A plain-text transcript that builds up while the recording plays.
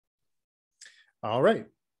All right.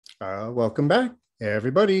 Welcome back,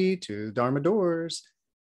 everybody, to Dharma Doors.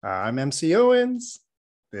 I'm MC Owens.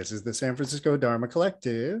 This is the San Francisco Dharma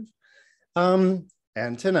Collective. And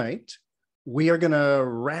tonight, we are going to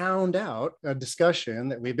round out a discussion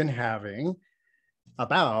that we've been having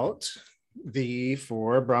about the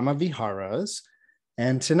four Brahma Viharas.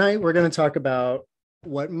 And tonight, we're going to talk about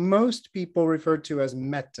what most people refer to as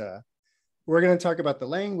metta. We're going to talk about the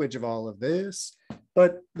language of all of this,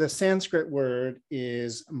 but the Sanskrit word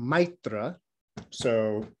is maitra.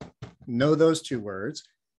 So know those two words,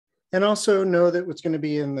 and also know that what's going to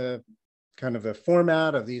be in the kind of the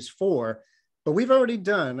format of these four. But we've already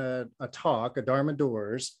done a talk, a Dharma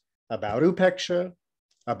Doors, about upeksha,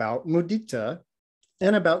 about mudita,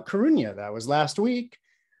 and about karunya. That was last week.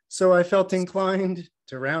 So I felt inclined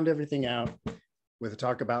to round everything out with a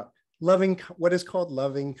talk about what is called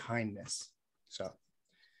loving kindness. So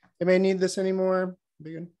you may need this anymore.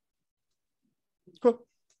 Cool.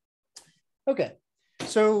 Okay.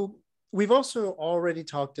 So we've also already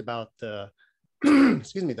talked about the,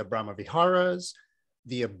 the Brahma Viharas,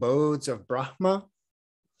 the abodes of Brahma.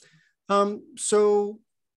 So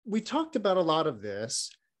we talked about a lot of this,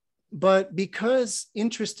 but because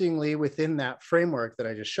interestingly, within that framework that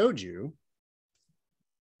I just showed you,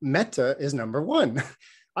 metta is number one.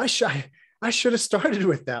 I should have started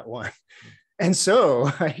with that one. And so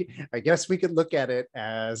I guess we could look at it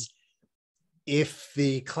as if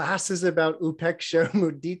the classes about upeksha,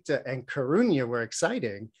 mudita, and karunya were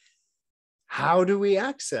exciting, how do we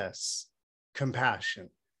access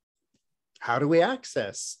compassion? How do we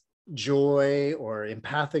access joy or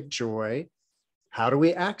empathic joy? How do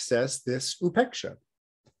we access this upeksha?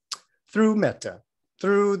 Through metta,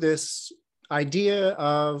 through this idea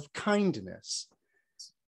of kindness.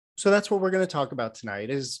 So that's what we're going to talk about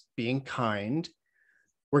tonight, is being kind.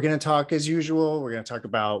 We're going to talk, as usual, we're going to talk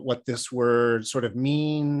about what this word sort of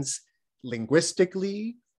means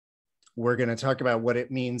linguistically. We're going to talk about what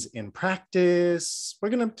it means in practice. We're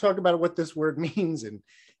going to talk about what this word means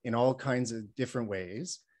in all kinds of different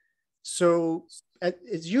ways. So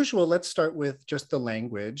as usual, let's start with just the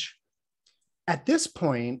language. At this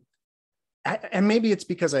point, and maybe it's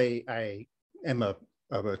because I am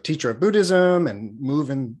a teacher of Buddhism and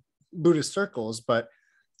move in Buddhist circles, but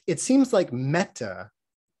it seems like metta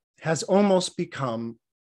has almost become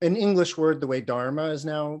an English word the way Dharma is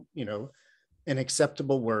now, an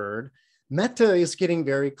acceptable word. Metta is getting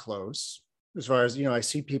very close as far as, I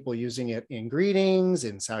see people using it in greetings,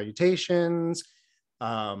 in salutations.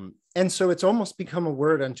 And so it's almost become a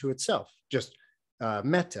word unto itself, just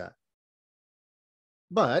metta.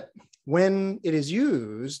 But when it is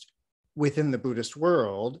used within the Buddhist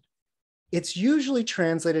world, it's usually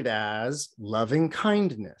translated as loving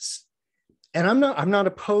kindness. And I'm not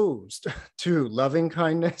opposed to loving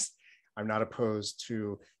kindness. I'm not opposed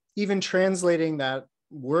to even translating that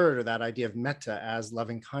word or that idea of metta as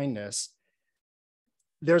loving kindness.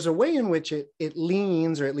 There's a way in which it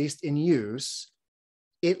leans, or at least in use,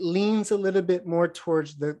 it leans a little bit more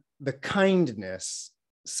towards the kindness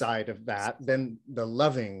side of that than the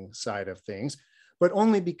loving side of things, but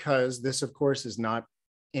only because this, of course, is not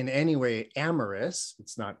in any way amorous.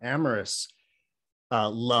 It's not amorous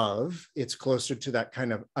love. It's closer to that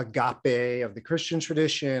kind of agape of the Christian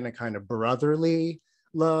tradition, a kind of brotherly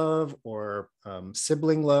love or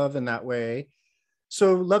sibling love in that way.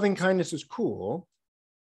 So loving kindness is cool,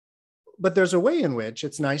 but there's a way in which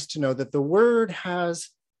it's nice to know that the word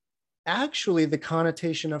has actually the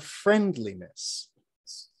connotation of friendliness,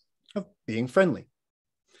 of being friendly.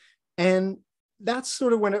 And that's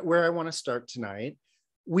sort of where I want to start tonight.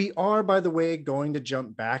 We are, by the way, going to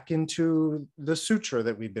jump back into the sutra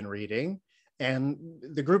that we've been reading. And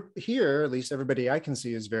the group here, at least everybody I can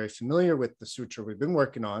see, is very familiar with the sutra we've been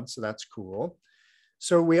working on. So that's cool.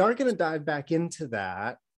 So we are going to dive back into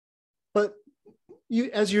that. But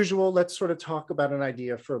as usual, let's sort of talk about an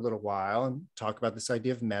idea for a little while and talk about this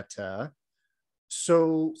idea of metta.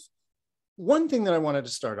 So one thing that I wanted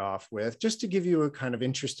to start off with, just to give you a kind of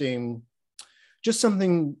interesting, just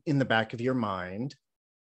something in the back of your mind.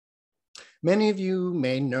 Many of you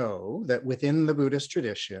may know that within the Buddhist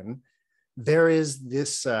tradition, there is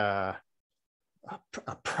this a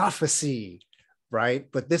prophecy, right?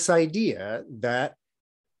 But this idea that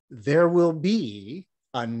there will be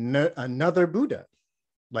another Buddha.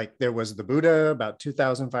 Like there was the Buddha about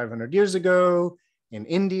 2,500 years ago in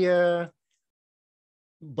India.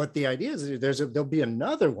 But the idea is there'll be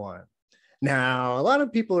another one. Now, a lot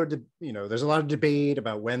of people are, there's a lot of debate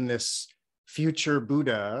about when this future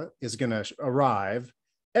Buddha is going to arrive.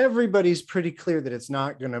 Everybody's pretty clear that it's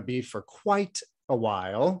not going to be for quite a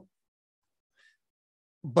while.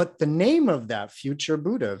 But the name of that future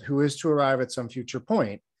Buddha, who is to arrive at some future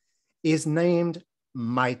point, is named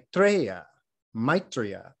Maitreya,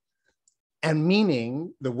 Maitreya. And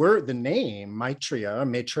meaning the name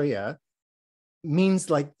Maitreya means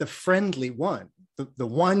like the friendly one, the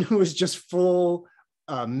one who is just full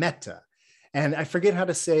metta. And I forget how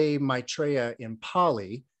to say Maitreya in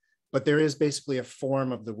Pali, but there is basically a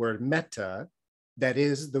form of the word metta that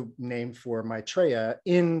is the name for Maitreya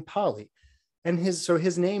in Pali. And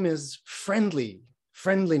his name is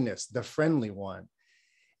friendliness, the friendly one.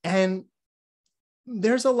 And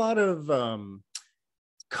there's a lot of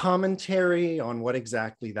commentary on what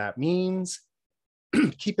exactly that means.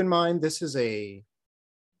 Keep in mind, this is a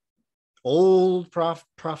old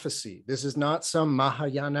prophecy. This is not some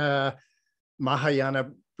Mahayana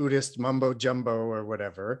Buddhist mumbo jumbo or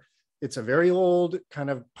whatever. It's a very old kind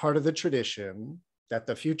of part of the tradition that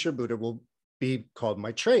the future Buddha will be called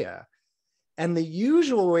Maitreya. And the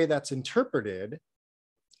usual way that's interpreted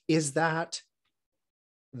is that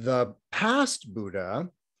the past Buddha,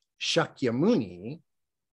 Shakyamuni,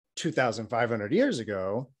 2,500 years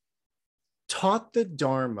ago, taught the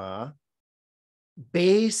Dharma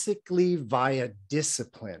basically via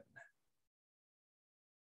discipline,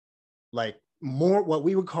 like more what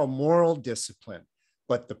we would call moral discipline,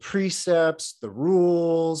 but the precepts, the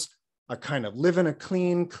rules, a kind of living a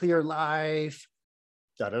clean, clear life,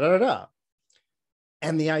 da da da da.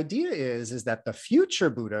 And the idea is that the future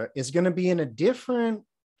Buddha is going to be in a different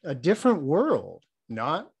world,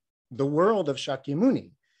 not the world of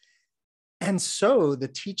Shakyamuni. And so the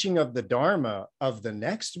teaching of the Dharma of the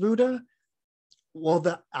next Buddha, well,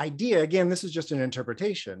 the idea, again, this is just an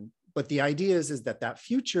interpretation, but the idea is that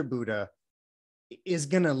future Buddha is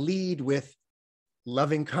going to lead with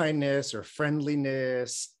loving kindness or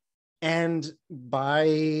friendliness. And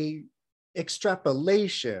by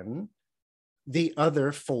extrapolation, the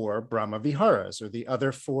other four Brahma Viharas, or the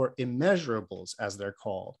other four immeasurables, as they're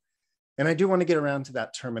called. And I do want to get around to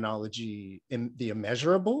that terminology in the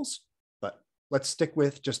immeasurables, but let's stick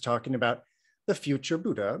with just talking about the future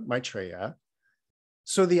Buddha, Maitreya.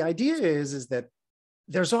 So the idea is that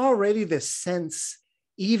there's already this sense,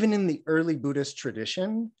 even in the early Buddhist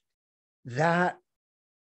tradition, that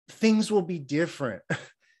things will be different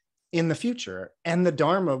in the future, and the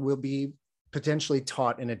Dharma will be potentially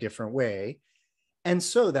taught in a different way. And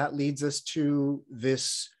so that leads us to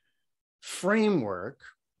this framework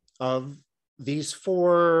of these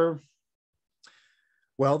four,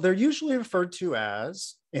 well, they're usually referred to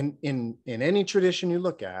as, in any tradition you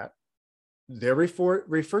look at, they're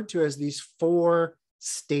referred to as these four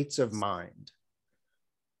states of mind.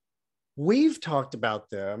 We've talked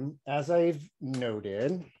about them, as I've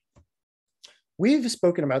noted, we've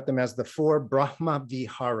spoken about them as the four Brahma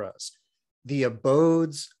Viharas, the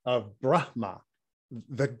abodes of Brahma,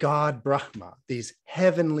 the God Brahma, these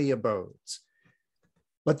heavenly abodes.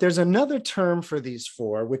 But there's another term for these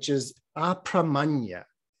four, which is apramanya,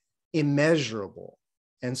 immeasurable.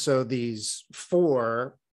 And so these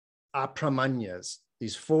four apramanyas,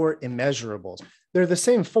 these four immeasurables, they're the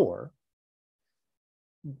same four.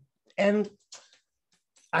 And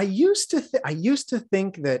I used to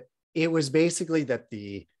think that it was basically that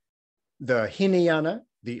the Hinayana,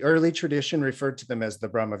 the early tradition, referred to them as the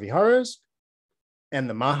Brahma Viharas, and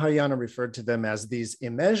the Mahayana referred to them as these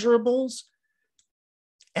immeasurables.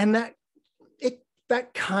 And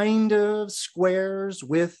that kind of squares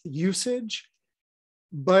with usage,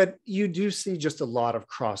 but you do see just a lot of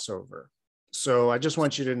crossover. So I just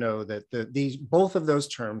want you to know that both of those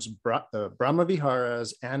terms, the Brahma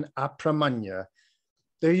Viharas and apramanya,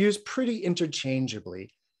 they're used pretty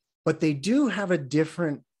interchangeably, but they do have a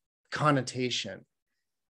different connotation.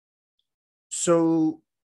 So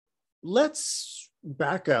let's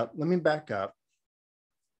back up. Let me back up.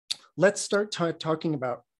 Let's start talking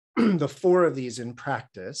about the four of these in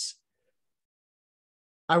practice.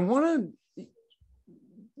 I want to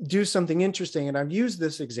do something interesting, and I've used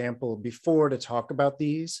this example before to talk about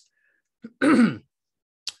these.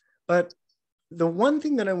 But the one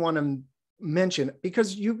thing that I want to mention,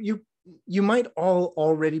 because you might all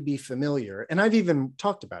already be familiar, and I've even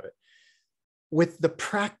talked about it, with the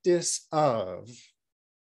practice of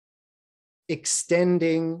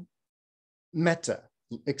extending metta,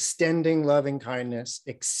 extending loving kindness,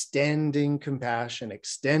 extending compassion,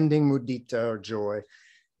 extending mudita or joy,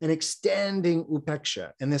 and extending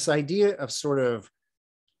upeksha. And this idea of sort of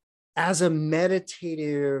as a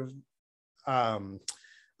meditative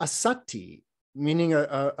asati, meaning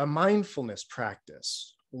a mindfulness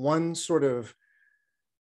practice. One sort of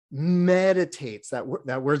meditates, that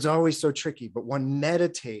word's always so tricky, but one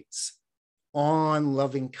meditates on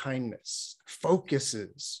loving kindness,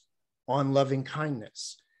 focuses on loving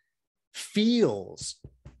kindness, feels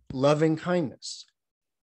loving kindness,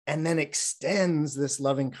 and then extends this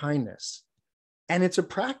loving kindness. And it's a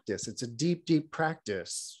practice. It's a deep, deep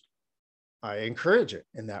practice. I encourage it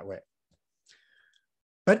in that way.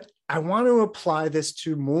 But I want to apply this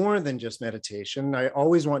to more than just meditation. I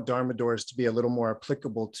always want Dharma doors to be a little more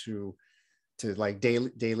applicable to like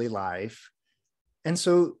daily life. And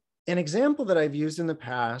so an example that I've used in the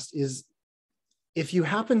past is if you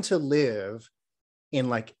happen to live in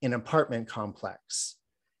like an apartment complex,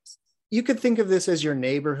 you could think of this as your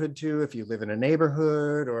neighborhood too, if you live in a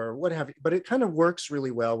neighborhood or what have you, but it kind of works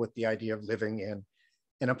really well with the idea of living in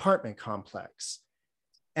an apartment complex.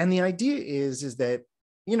 And the idea is that,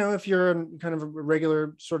 you know, if you're kind of a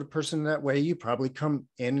regular sort of person that way, you probably come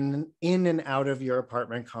in and out of your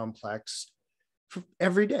apartment complex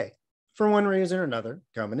every day for one reason or another,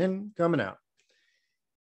 coming in, coming out.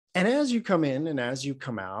 And as you come in and as you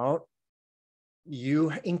come out,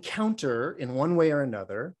 you encounter in one way or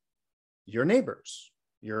another your neighbors,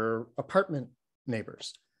 your apartment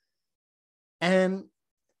neighbors. And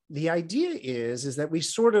the idea is that we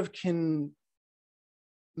sort of can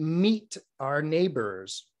meet our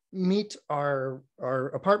neighbors, meet our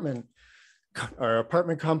apartment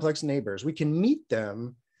complex neighbors. We can meet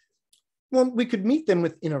them. Well, we could meet them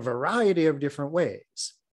in a variety of different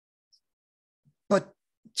ways. But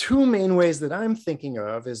two main ways that I'm thinking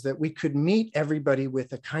of is that we could meet everybody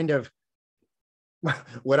with a kind of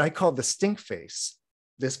what I call the stink face,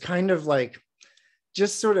 this kind of like,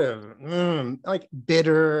 just sort of like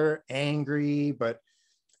bitter, angry,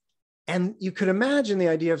 and you could imagine the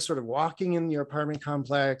idea of sort of walking in your apartment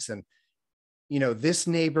complex and, you know, this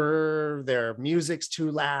neighbor, their music's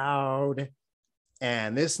too loud.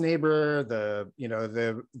 And this neighbor,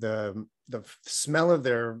 the smell of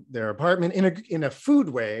their apartment in a food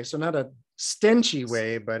way, so not a stenchy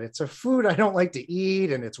way, but it's a food I don't like to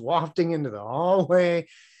eat, and it's wafting into the hallway,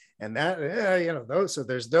 and that so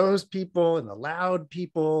there's those people and the loud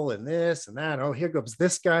people and this and that. Oh, here goes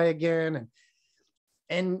this guy again,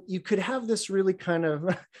 and you could have this really kind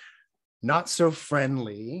of not so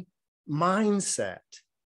friendly mindset.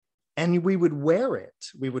 And we would wear it.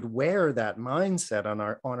 We would wear that mindset on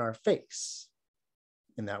our face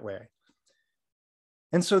in that way.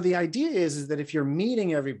 And so the idea is that if you're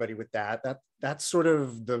meeting everybody with that's sort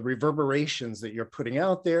of the reverberations that you're putting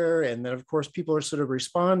out there. And then, of course, people are sort of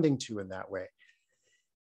responding to in that way.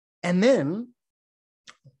 And then,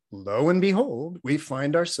 lo and behold, we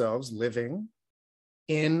find ourselves living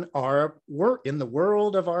in the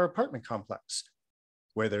world of our apartment complex,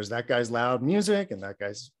 where there's that guy's loud music and that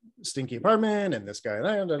guy's stinky apartment and this guy,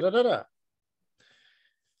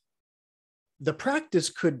 The practice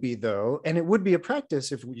could be, though, and it would be a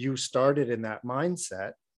practice if you started in that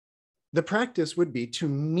mindset, the practice would be to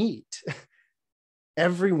meet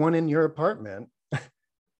everyone in your apartment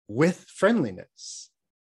with friendliness.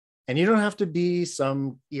 And you don't have to be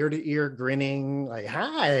some ear-to-ear grinning, like,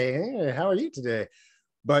 hi, how are you today?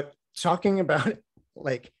 But talking about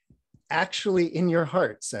like actually in your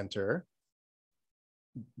heart center,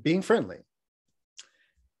 being friendly.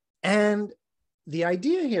 And the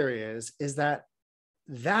idea here is that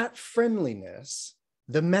friendliness,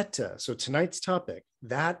 the metta, so tonight's topic,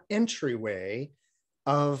 that entryway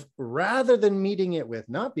of, rather than meeting it with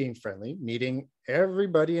not being friendly, meeting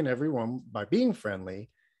everybody and everyone by being friendly,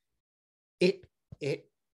 it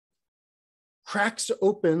cracks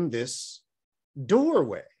open this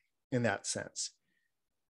doorway in that sense.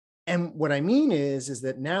 And what I mean is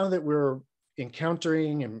that now that we're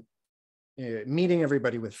encountering and meeting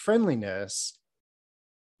everybody with friendliness,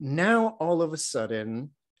 now all of a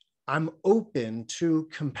sudden, I'm open to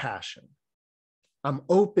compassion. I'm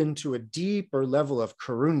open to a deeper level of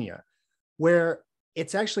karunya, where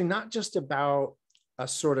it's actually not just about a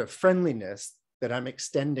sort of friendliness that I'm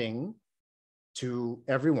extending to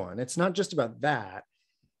everyone. It's not just about that.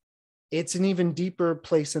 It's an even deeper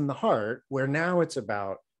place in the heart, where now it's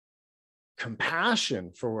about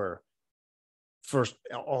compassion for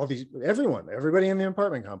all these, everybody in the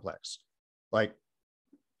apartment complex. Like,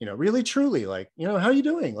 really truly, like, how are you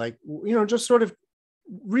doing? Like, just sort of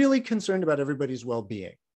really concerned about everybody's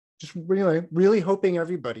well-being, just really hoping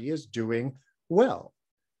everybody is doing well.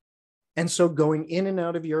 And so going in and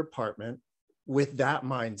out of your apartment with that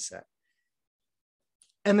mindset.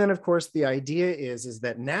 And then, of course, the idea is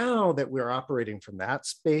that now that we're operating from that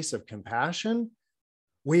space of compassion,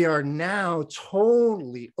 we are now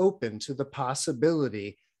totally open to the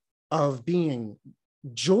possibility of being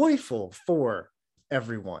joyful for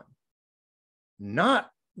everyone,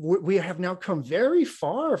 not we have now come very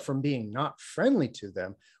far from being not friendly to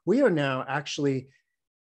them. We are now actually,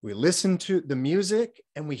 we listen to the music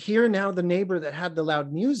and we hear now the neighbor that had the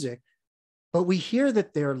loud music, but we hear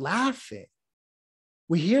that they're laughing.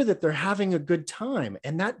 We hear that they're having a good time,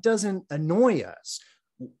 and that doesn't annoy us.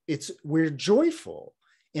 We're joyful,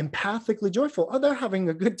 empathically joyful. Oh, they're having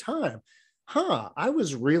a good time. I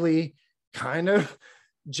was really kind of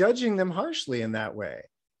judging them harshly in that way.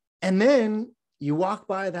 And then you walk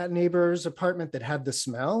by that neighbor's apartment that had the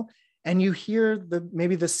smell, and you hear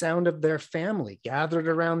maybe the sound of their family gathered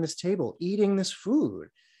around this table, eating this food.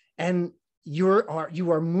 And you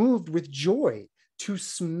are moved with joy to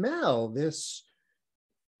smell this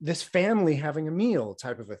family having a meal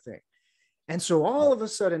type of a thing. And so all of a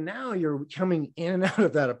sudden now you're coming in and out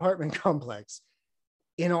of that apartment complex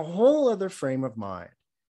in a whole other frame of mind.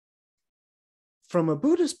 From a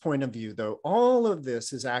Buddhist point of view, though, all of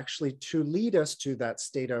this is actually to lead us to that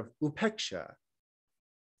state of upeksha,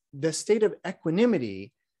 the state of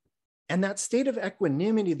equanimity. And that state of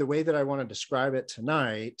equanimity, the way that I want to describe it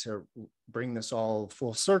tonight to bring this all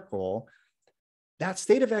full circle, that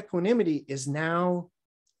state of equanimity is now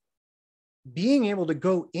being able to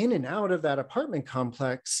go in and out of that apartment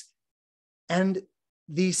complex, and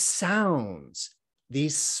these sounds,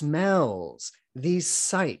 these smells, these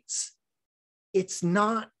sights, it's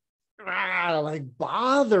not like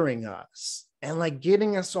bothering us and like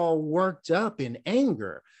getting us all worked up in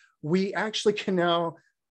anger. We actually can now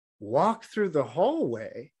walk through the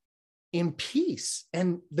hallway in peace.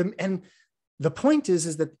 And the point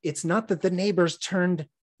is that it's not that the neighbors turned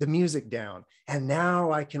the music down and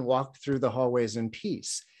now I can walk through the hallways in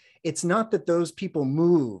peace. It's not that those people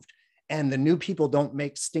moved and the new people don't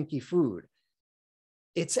make stinky food.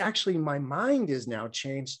 It's actually my mind is now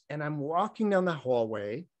changed and I'm walking down the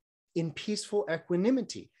hallway in peaceful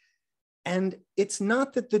equanimity. And it's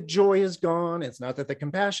not that the joy is gone. It's not that the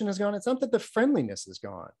compassion is gone. It's not that the friendliness is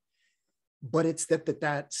gone, but it's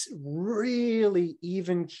that's really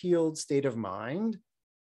even-keeled state of mind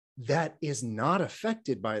that is not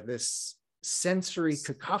affected by this sensory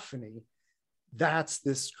cacophony. That's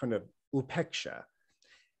this kind of upeksha.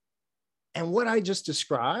 And what I just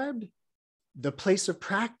described, the place of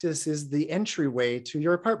practice is the entryway to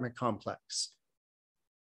your apartment complex.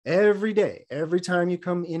 Every day, every time you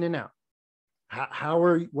come in and out,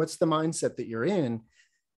 what's the mindset that you're in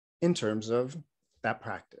terms of that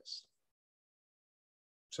practice?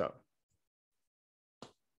 So,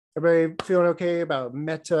 everybody feeling okay about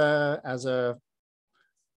metta as a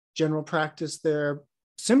general practice there?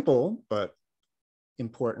 Simple, but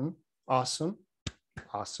important. Awesome.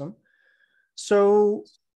 Awesome. So,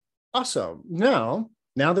 awesome. Now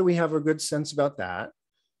that we have a good sense about that,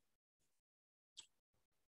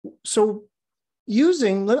 so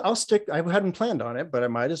I hadn't planned on it, but I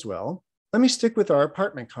might as well. Let me stick with our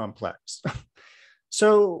apartment complex.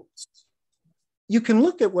 So you can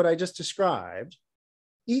look at what I just described,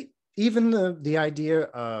 even the idea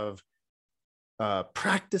of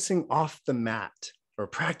practicing off the mat or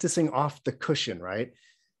practicing off the cushion, right?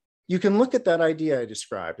 You can look at that idea I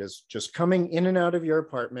described as just coming in and out of your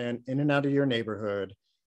apartment, in and out of your neighborhood,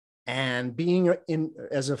 and being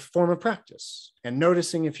as a form of practice and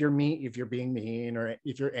noticing if you're being mean or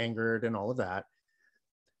if you're angered and all of that.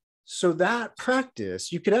 So that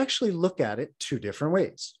practice, you could actually look at it two different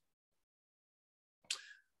ways.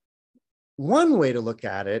 One way to look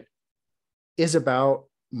at it is about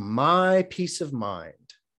my peace of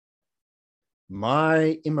mind,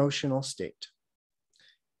 my emotional state.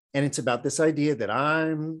 And it's about this idea that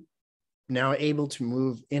I'm now able to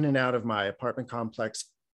move in and out of my apartment complex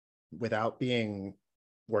without being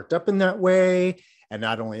worked up in that way. And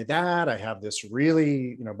not only that, I have this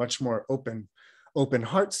really, much more open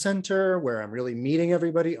heart center where I'm really meeting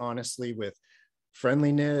everybody honestly with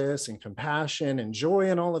friendliness and compassion and joy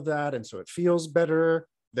and all of that. And so it feels better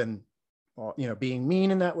than, being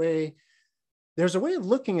mean in that way. There's a way of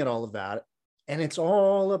looking at all of that. And it's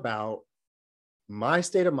all about my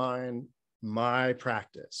state of mind, my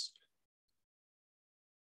practice.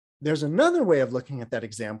 There's another way of looking at that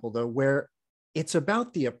example, though, where it's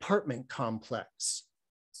about the apartment complex.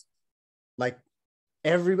 Like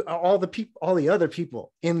all the other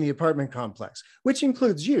people in the apartment complex, which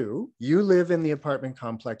includes you. You live in the apartment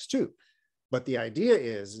complex too. But the idea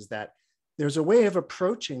is that there's a way of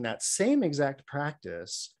approaching that same exact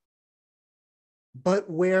practice, but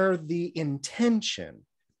where the intention,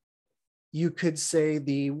 you could say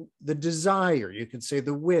the desire, you could say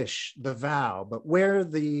the wish, the vow, but where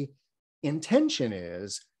the intention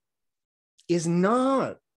is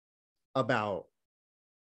not about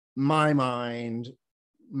my mind,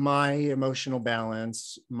 my emotional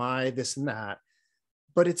balance, my this and that,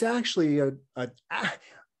 but it's actually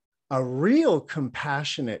a real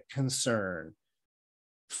compassionate concern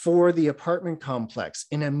for the apartment complex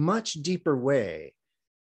in a much deeper way.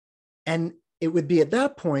 And it would be at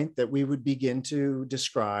that point that we would begin to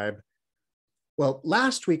describe, well,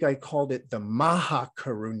 last week I called it the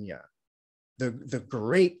Mahakarunya, the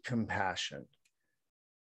great compassion.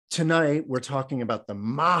 Tonight, we're talking about the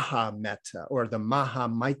Maha Metta or the Maha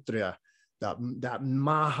Maitreya, that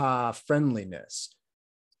Maha friendliness.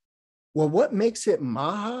 Well, what makes it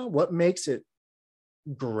Maha? What makes it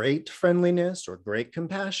great friendliness or great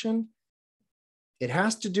compassion? It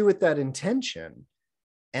has to do with that intention.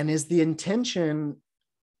 And is the intention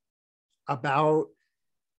about,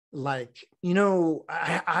 like, you know,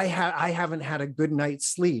 I haven't had a good night's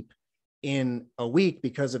sleep in a week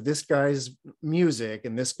because of this guy's music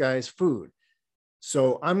and this guy's food.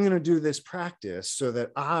 So I'm going to do this practice so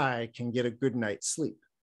that I can get a good night's sleep.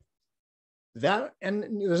 That,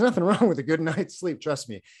 and there's nothing wrong with a good night's sleep, trust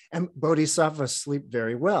me. And bodhisattvas sleep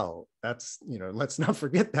very well. That's, you know, let's not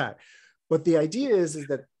forget that. But the idea is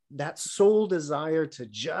that that sole desire to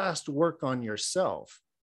just work on yourself,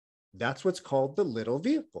 that's what's called the little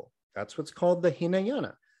vehicle. That's what's called the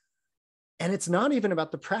Hinayana. And it's not even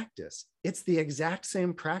about the practice. It's the exact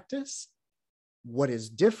same practice. What is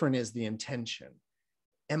different is the intention.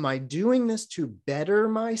 Am I doing this to better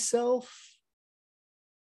myself?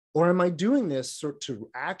 Or am I doing this to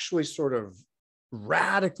actually sort of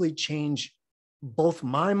radically change both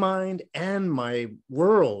my mind and my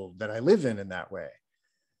world that I live in that way?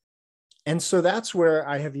 And so that's where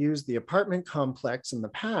I have used the apartment complex in the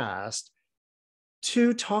past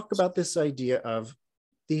to talk about this idea of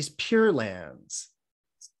these pure lands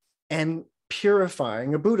and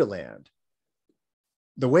purifying a Buddha land.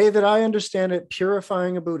 The way that I understand it,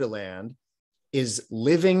 purifying a Buddha land is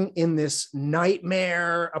living in this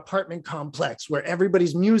nightmare apartment complex where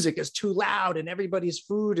everybody's music is too loud and everybody's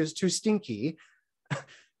food is too stinky,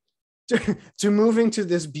 to moving to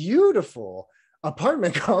this beautiful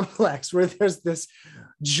apartment complex where there's this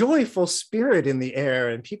joyful spirit in the air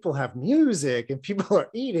and people have music and people are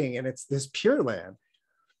eating and it's this pure land.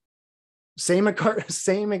 Same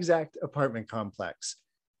exact apartment complex,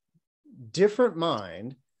 different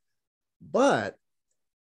mind, but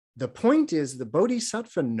the point is the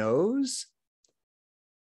bodhisattva knows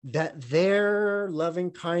that their loving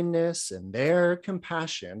kindness and their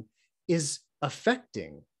compassion is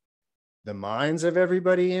affecting the minds of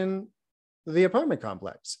everybody in the apartment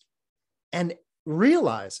complex, and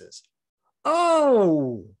realizes,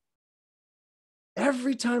 oh,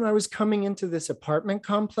 every time I was coming into this apartment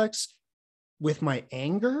complex with my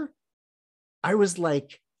anger, I was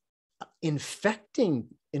like infecting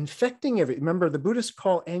every, remember the Buddhists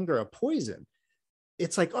call anger a poison.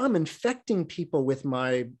 It's like, oh, I'm infecting people with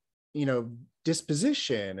my, you know,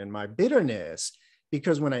 disposition and my bitterness,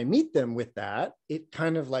 because when I meet them with that, it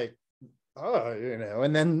kind of like, oh, you know,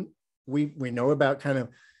 and then we know about kind of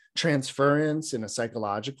transference in a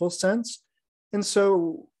psychological sense. And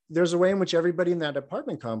so there's a way in which everybody in that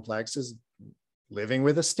apartment complex is living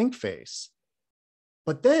with a stink face.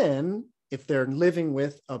 But then if they're living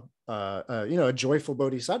with a joyful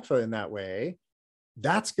bodhisattva in that way,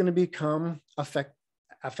 that's going to become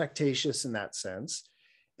affectatious in that sense.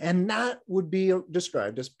 And that would be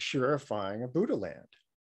described as purifying a Buddha land.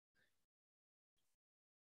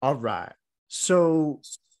 All right. So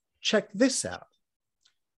check this out.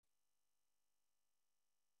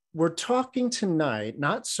 We're talking tonight,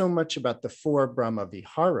 not so much about the 4 Brahma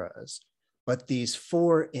Viharas, but these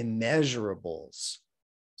 4 immeasurables.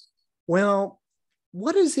 Well,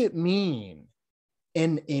 what does it mean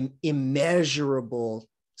in an immeasurable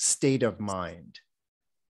state of mind?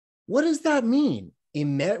 What does that mean?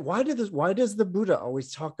 Why does the Buddha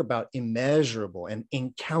always talk about immeasurable and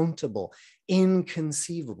incountable,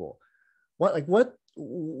 inconceivable?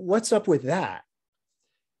 What's up with that?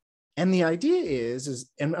 And the idea is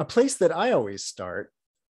and a place that I always start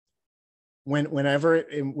whenever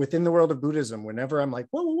within the world of Buddhism, whenever I'm like,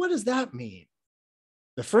 well, what does that mean?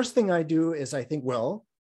 The first thing I do is I think, well,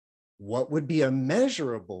 what would be a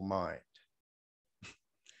measurable mind?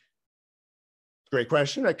 Great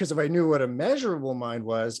question, right? Because if I knew what a measurable mind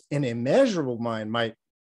was, an immeasurable mind might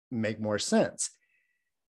make more sense.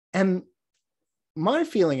 And my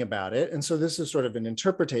feeling about it, and so this is sort of an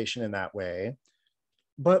interpretation in that way,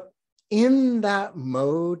 but in that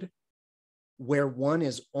mode where one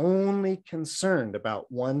is only concerned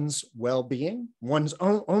about one's well-being,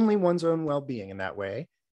 only one's own well-being in that way,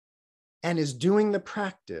 and is doing the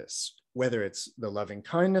practice, whether it's the loving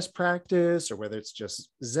kindness practice or whether it's just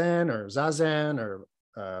Zen or Zazen or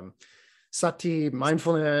sati,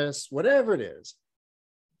 mindfulness, whatever it is.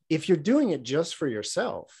 If you're doing it just for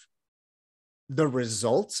yourself, the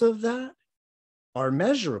results of that are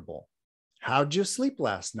measurable. How'd you sleep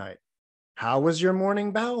last night? How was your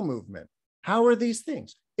morning bowel movement? How are these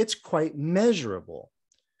things? It's quite measurable.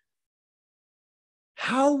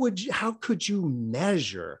 How could you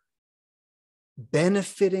measure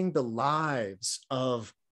benefiting the lives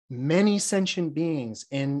of many sentient beings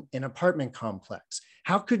in an apartment complex?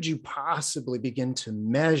 How could you possibly begin to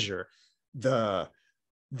measure the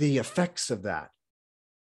effects of that?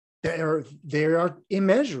 They are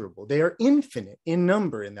immeasurable. They are infinite in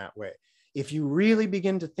number in that way. If you really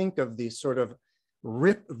begin to think of these sort of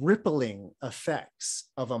rippling effects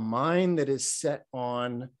of a mind that is set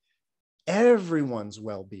on everyone's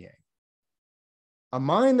well-being, a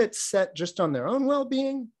mind that's set just on their own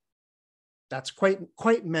well-being, that's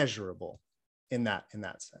quite measurable in that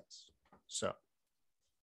sense. So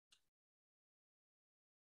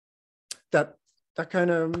that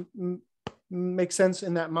kind of makes sense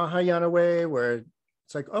in that Mahayana way, where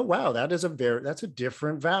it's like, oh wow, that's a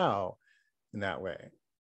different vow in that way.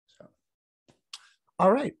 So,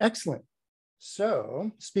 all right, excellent.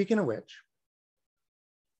 So speaking of which,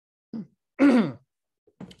 I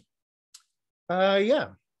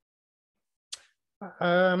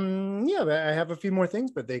have a few more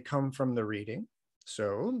things, but they come from the reading.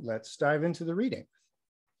 So let's dive into the reading.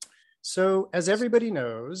 So as everybody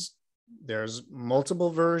knows, there's multiple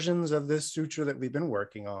versions of this sutra that we've been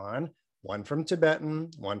working on, one from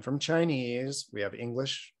Tibetan, one from Chinese. We have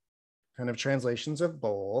English kind of translations of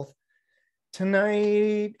both.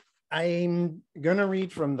 Tonight, I'm gonna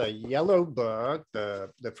read from the yellow book,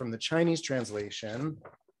 from the Chinese translation.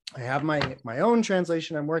 I have my own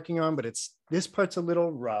translation I'm working on, but this part's a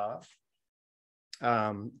little rough.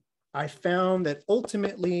 I found that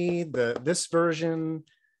ultimately this version,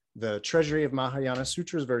 the Treasury of Mahayana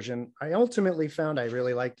Sutras version, I ultimately found I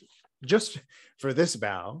really liked just for this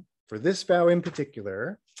vow in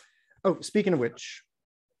particular. Oh, speaking of which,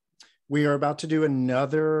 we are about to do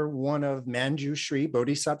another one of Mañjuśrī,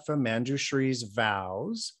 Bodhisattva Mañjuśrī's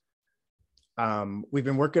vows. We've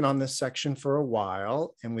been working on this section for a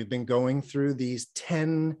while, and we've been going through these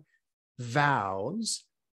 10 vows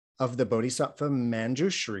of the Bodhisattva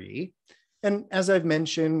Mañjuśrī. And as I've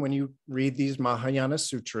mentioned, when you read these Mahayana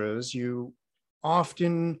sutras, you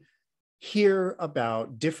often hear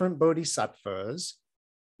about different bodhisattvas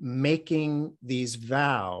making these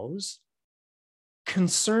vows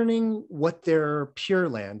concerning what their Pure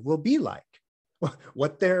Land will be like,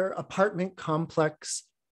 what their apartment complex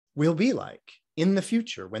will be like in the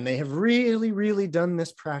future when they have really, really done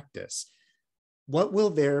this practice. What will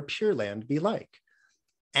their Pure Land be like?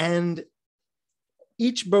 And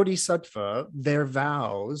each bodhisattva, their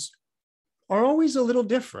vows are always a little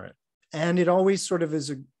different. And it always sort of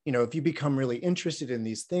is, if you become really interested in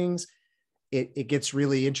these things, it gets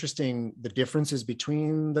really interesting, the differences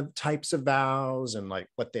between the types of vows and like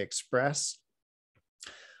what they express.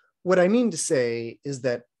 What I mean to say is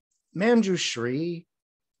that Mañjuśrī,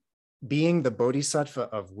 being the bodhisattva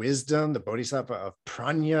of wisdom, the bodhisattva of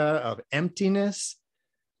prajna, of emptiness,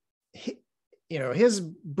 his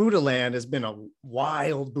Buddha land has been a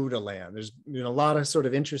wild Buddha land. There's been a lot of sort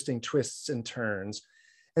of interesting twists and turns.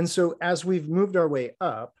 And so as we've moved our way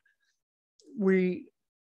up,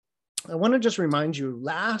 I want to just remind you,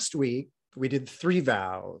 last week we did 3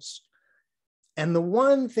 vows. And the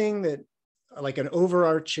one thing that, like an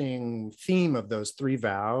overarching theme of those 3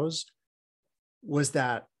 vows, was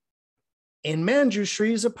that in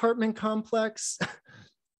Mañjuśrī's apartment complex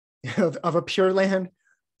of a Pure Land,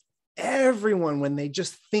 everyone, when they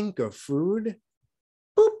just think of food,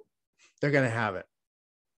 boop, they're going to have it.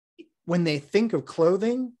 When they think of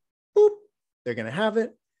clothing, boop, they're going to have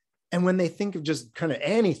it. And when they think of just kind of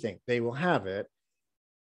anything, they will have it.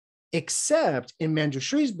 Except in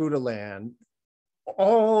Mañjuśrī's Buddha land,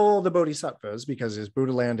 all the bodhisattvas, because his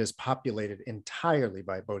Buddha land is populated entirely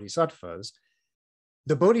by bodhisattvas,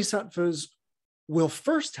 the bodhisattvas will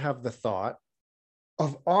first have the thought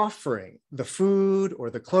of offering the food or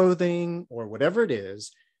the clothing or whatever it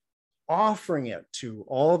is, offering it to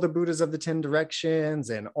all the Buddhas of the 10 directions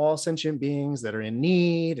and all sentient beings that are in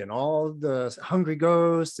need and all the hungry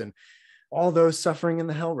ghosts and all those suffering in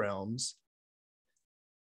the hell realms.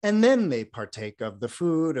 And then they partake of the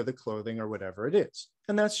food or the clothing or whatever it is.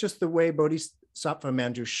 And that's just the way Bodhisattva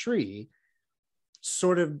Mañjuśrī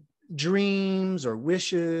sort of dreams or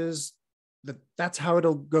wishes that's how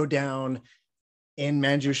it'll go down in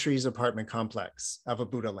Mañjuśrī's apartment complex of a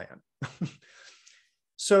Buddha land.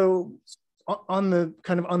 So on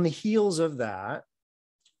the heels of that,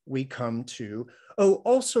 we come to, oh,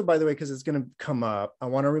 also, by the way, because it's going to come up, I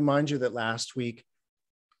want to remind you that last week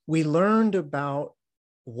we learned about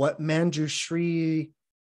what Mañjuśrī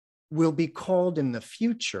will be called in the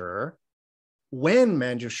future when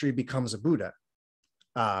Mañjuśrī becomes a Buddha.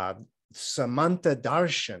 Samanta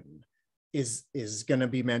Darshan is going to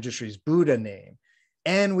be Mañjuśrī's Buddha name.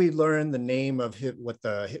 And we learned the name of what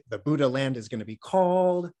the Buddha land is going to be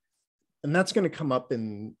called. And that's going to come up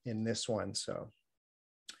in this one.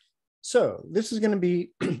 So this is going to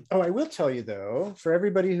be, oh, I will tell you though, for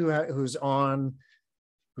everybody who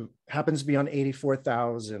happens to be on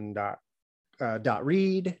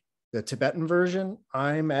 84,000.read, the Tibetan version,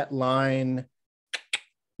 I'm at line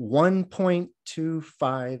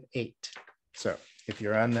 1.258. So if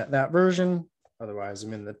you're on that version, otherwise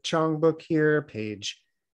I'm in the Chang book here, page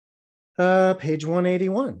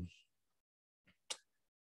 181.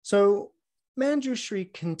 So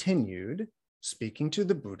Mañjuśrī continued speaking to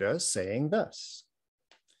the Buddha, saying thus,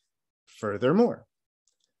 furthermore,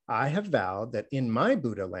 I have vowed that in my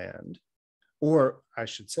Buddha land, or I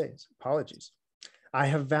should say, apologies, I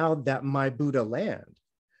have vowed that my Buddha land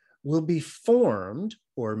will be formed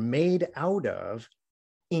or made out of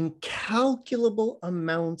incalculable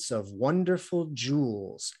amounts of wonderful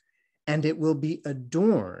jewels, and it will be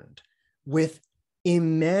adorned with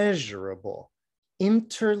immeasurable,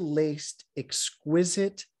 interlaced,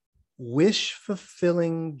 exquisite,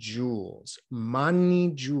 wish-fulfilling jewels,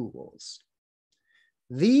 mani jewels.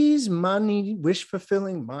 These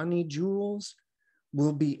wish-fulfilling mani jewels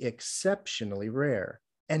will be exceptionally rare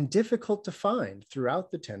and difficult to find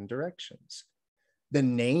throughout the 10 directions. The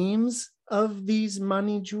names of these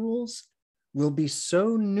mani jewels will be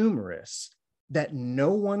so numerous that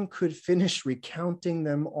no one could finish recounting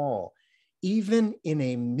them all, even in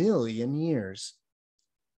 1,000,000 years.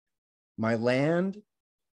 My land,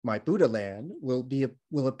 my Buddha land,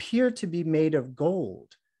 will appear to be made of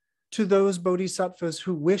gold to those bodhisattvas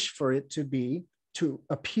who wish for it to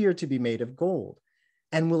appear to be made of gold,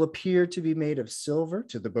 and will appear to be made of silver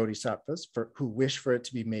to the bodhisattvas who wish for it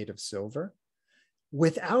to be made of silver,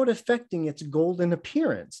 without affecting its golden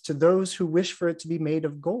appearance to those who wish for it to be made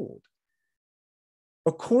of gold.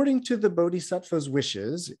 According to the bodhisattva's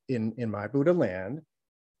wishes in my Buddha land,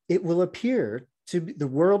 it will appear the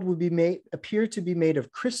world will appear to be made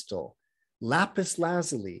of crystal, lapis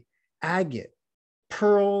lazuli, agate,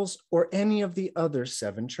 pearls, or any of the other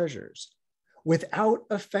 7 treasures, without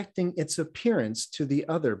affecting its appearance to the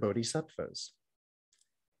other bodhisattvas.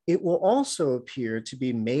 It will also appear to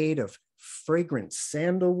be made of fragrant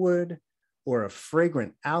sandalwood, or of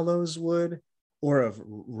fragrant aloes wood, or of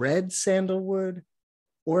red sandalwood,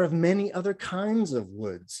 or of many other kinds of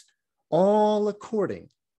woods, all according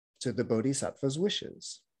to the bodhisattva's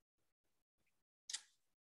wishes.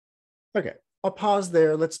 Okay, I'll pause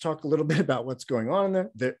there. Let's talk a little bit about what's going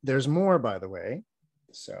on there. There's more, by the way.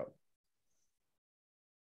 So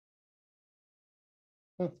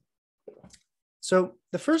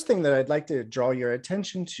the first thing that I'd like to draw your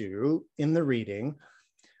attention to in the reading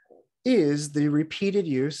is the repeated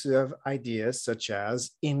use of ideas such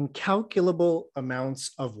as incalculable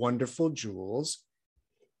amounts of wonderful jewels,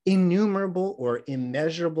 innumerable or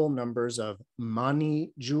immeasurable numbers of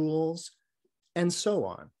mani jewels, and so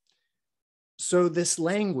on. So this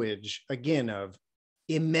language, again, of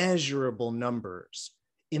immeasurable numbers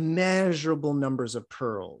of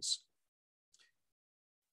pearls.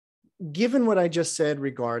 Given what I just said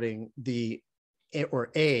regarding a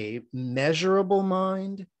measurable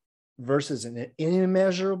mind versus an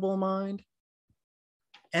immeasurable mind,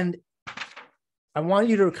 and I want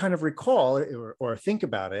you to kind of recall or think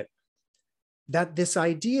about it, that this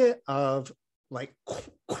idea of like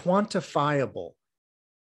quantifiable,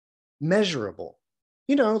 measurable,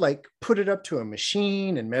 like put it up to a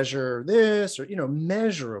machine and measure this, or,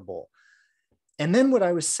 measurable. And then what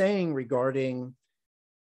I was saying regarding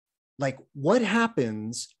like what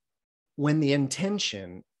happens when the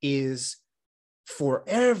intention is for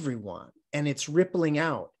everyone and it's rippling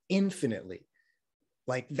out infinitely.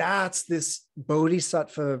 Like that's this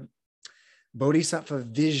bodhisattva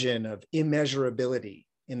vision of immeasurability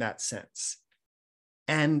in that sense.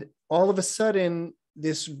 And all of a sudden,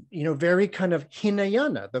 this, very kind of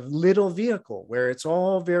hinayana, the little vehicle, where it's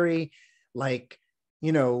all very like,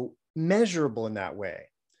 measurable in that way.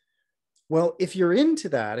 Well, if you're into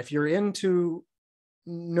that, if you're into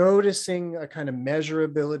noticing a kind of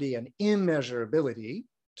measurability and immeasurability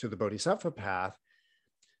to the bodhisattva path,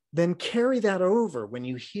 then carry that over when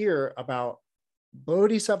you hear about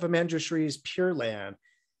Bodhisattva Mañjuśrī's Pure Land.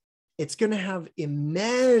 It's going to have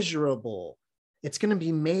immeasurable, it's going to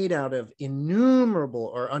be made out of innumerable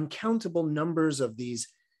or uncountable numbers of these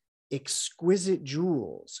exquisite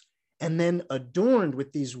jewels, and then adorned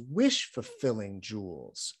with these wish-fulfilling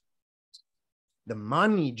jewels, the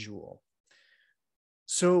mani jewel.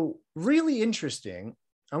 So really interesting.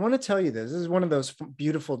 I want to tell you this. This is one of those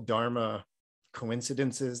beautiful Dharma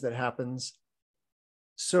coincidences that happens.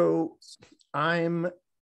 So I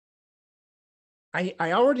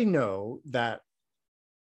already know that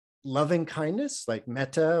loving kindness, like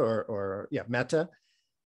metta or metta,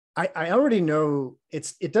 I already know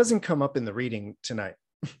it doesn't come up in the reading tonight.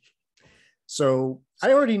 So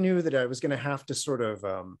I already knew that I was going to have to sort of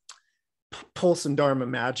pull some Dharma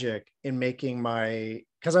magic in making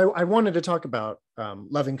because I wanted to talk about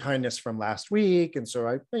loving kindness from last week. And so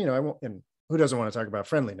and who doesn't want to talk about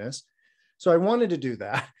friendliness? So I wanted to do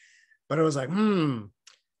that, but I was like,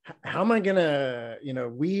 how am I going to,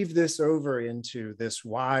 weave this over into this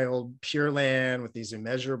wild pure land with these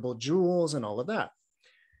immeasurable jewels and all of that?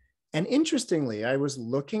 And interestingly, I was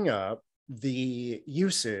looking up the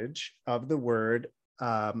usage of the word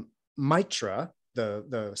Maitra,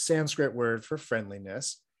 the Sanskrit word for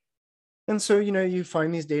friendliness. And so, you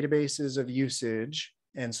find these databases of usage.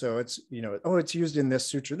 And so it's, it's used in this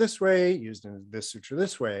sutra this way, used in this sutra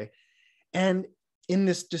this way. And in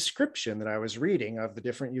this description that I was reading of the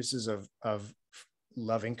different uses of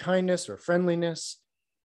loving kindness or friendliness,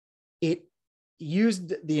 it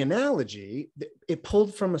used the analogy, it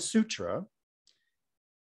pulled from a sutra,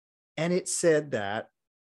 and it said that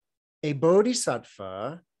a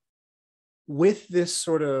bodhisattva with this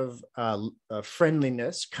sort of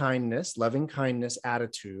friendliness, kindness, loving kindness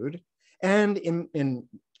attitude, and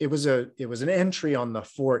it was an entry on the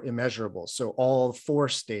 4 immeasurables, so all 4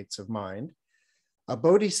 states of mind. A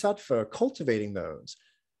bodhisattva cultivating those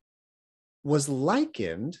was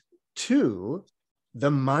likened to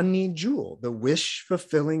the mani jewel, the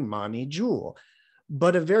wish-fulfilling mani jewel,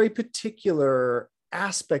 but a very particular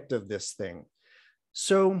aspect of this thing.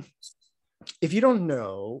 So if you don't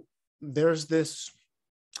know, there's this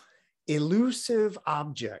elusive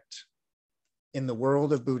object in the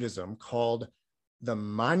world of Buddhism called the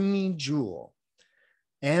mani jewel,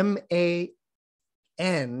 M-A-N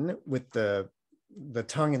with the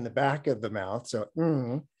tongue in the back of the mouth. So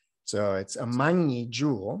it's a mani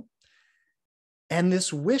jewel. And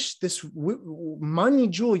this mani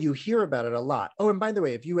jewel, you hear about it a lot. Oh, and by the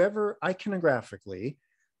way, if you ever, iconographically,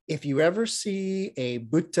 if you ever see a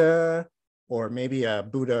Buddha or maybe a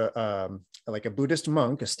Buddha, like a Buddhist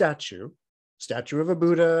monk, a statue of a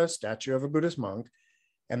Buddha, statue of a Buddhist monk,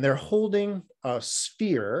 and they're holding a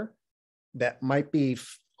sphere that might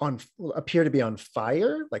appear to be on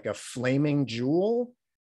fire, like a flaming jewel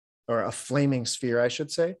or a flaming sphere, I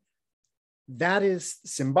should say. That is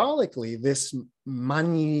symbolically this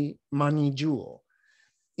mani jewel.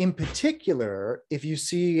 In particular, if you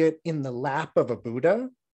see it in the lap of a Buddha,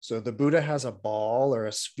 so the Buddha has a ball or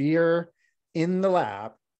a sphere in the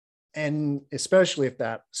lap, and especially if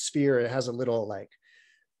that sphere has a little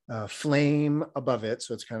flame above it,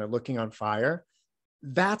 so it's kind of looking on fire,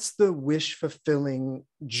 that's the wish-fulfilling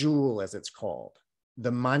jewel, as it's called,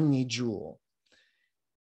 the mani jewel.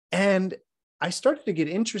 And I started to get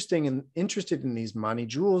interested in these mani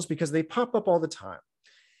jewels because they pop up all the time.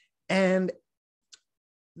 And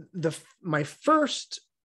my first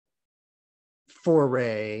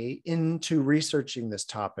foray into researching this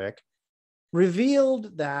topic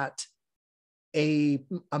revealed that a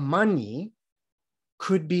mani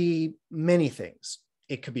could be many things.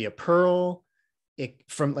 It could be a pearl,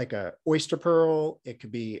 from like a oyster pearl. It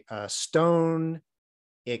could be a stone.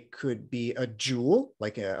 It could be a jewel,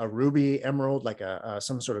 like a ruby, emerald, like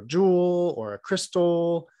some sort of jewel or a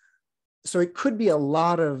crystal. So it could be a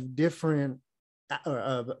lot of different,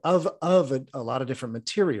 a lot of different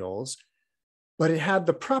materials, but it had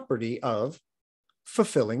the property of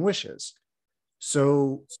fulfilling wishes.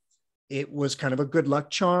 So it was kind of a good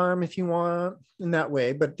luck charm, if you want, in that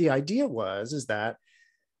way. But the idea is that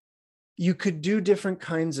you could do different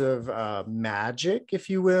kinds of magic, if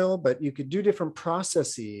you will, but you could do different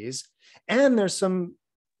processes. And there's some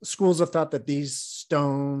schools of thought that these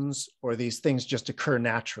stones or these things just occur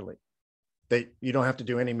naturally. You don't have to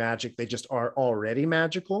do any magic. They just are already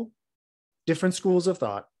magical. Different schools of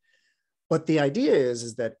thought. But the idea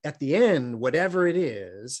is that at the end, whatever it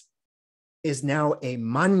is now a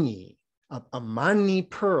mani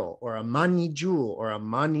pearl or a mani jewel or a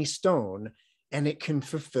mani stone, and it can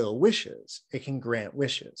fulfill wishes. It can grant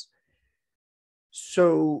wishes.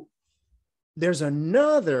 So there's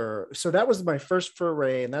so that was my first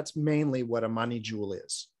foray, and that's mainly what a mani jewel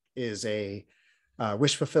is a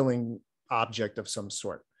wish-fulfilling object of some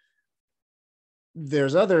sort.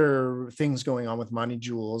 There's other things going on with mani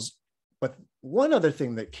jewels, But one other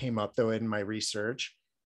thing that came up though in my research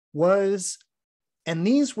was, and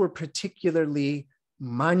these were particularly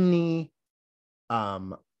mani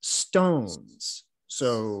stones.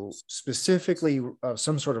 So specifically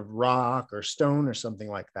some sort of rock or stone or something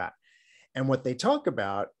like that. And what they talk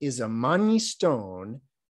about is a mani stone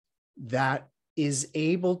that is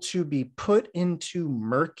able to be put into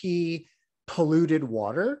murky, polluted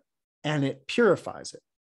water, and it purifies it.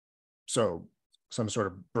 So some sort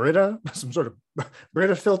of Brita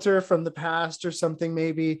filter from the past or something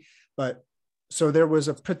maybe. But so there was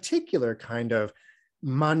a particular kind of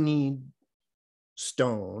mani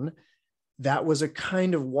stone that was a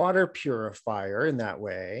kind of water purifier in that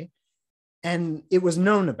way. And it was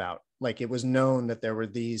known about, like it was known that there were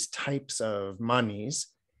these types of manis.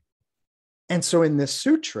 And so in this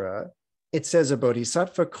sutra, it says a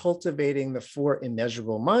bodhisattva cultivating the four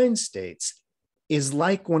immeasurable mind states is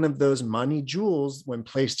like one of those mani jewels. When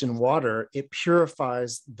placed in water, it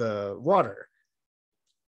purifies the water.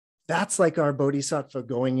 That's like our bodhisattva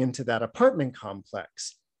going into that apartment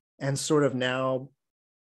complex and sort of now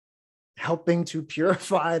helping to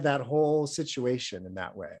purify that whole situation in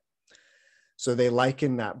that way. So they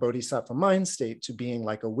liken that bodhisattva mind state to being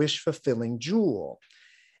like a wish-fulfilling jewel.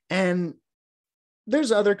 And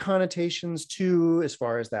there's other connotations too, as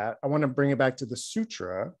far as that. I want to bring it back to the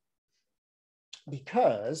sutra,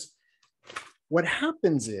 because what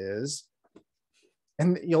happens is,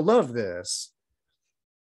 and you'll love this,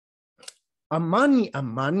 a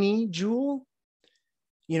mani jewel,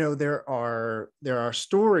 you know, there are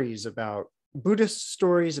stories about, Buddhist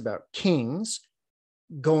stories about kings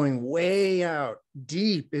going way out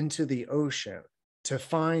deep into the ocean to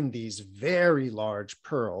find these very large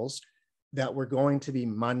pearls that were going to be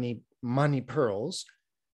mani pearls.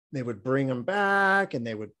 They would bring them back and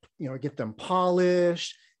they would, you know, get them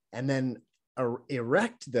polished and then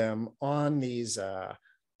erect them on these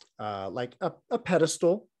like a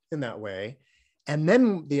pedestal in that way. And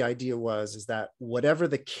then the idea is that whatever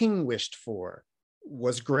the king wished for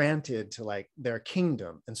was granted to like their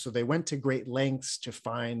kingdom. And so they went to great lengths to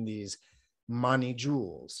find these mani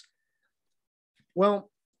jewels. Well,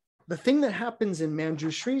 the thing that happens in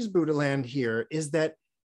Mañjuśrī's Buddha land here is that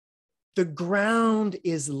the ground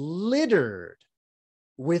is littered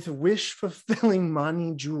with wish-fulfilling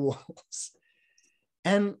mani jewels.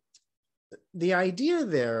 And the idea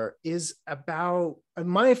there is about,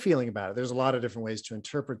 my feeling about it, there's a lot of different ways to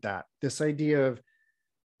interpret that. This idea of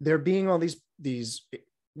there being all these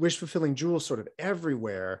wish-fulfilling jewels sort of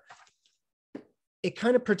everywhere. It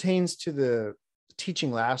kind of pertains to the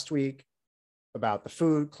teaching last week about the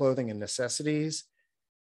food, clothing, and necessities.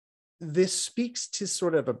 This speaks to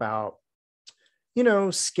sort of about, you know,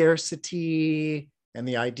 scarcity and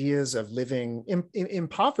the ideas of living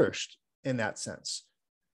impoverished in that sense.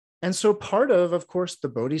 And so part of course, the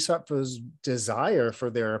Bodhisattva's desire for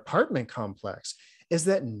their apartment complex is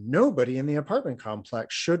that nobody in the apartment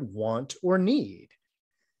complex should want or need.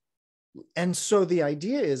 And so the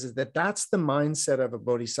idea is that that's the mindset of a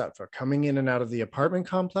bodhisattva coming in and out of the apartment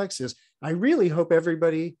complex is, I really hope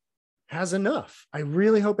everybody has enough. I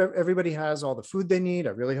really hope everybody has all the food they need.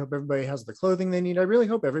 I really hope everybody has the clothing they need. I really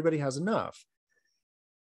hope everybody has enough.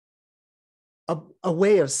 A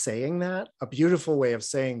way of saying that, a beautiful way of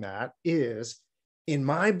saying that is, in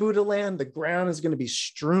my Buddha land, the ground is going to be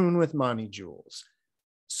strewn with mani jewels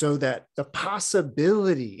so that the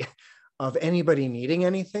possibility of anybody needing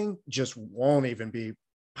anything just won't even be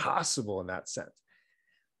possible in that sense.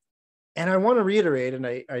 And I want to reiterate, and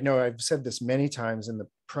I know I've said this many times in the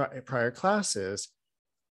prior classes,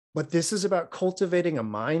 but this is about cultivating a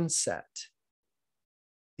mindset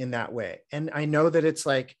in that way. And I know that it's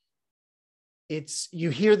like,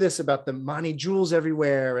 you hear this about the mani jewels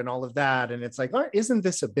everywhere and all of that. And it's like, oh, isn't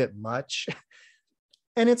this a bit much?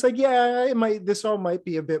 And it's like, yeah, this all might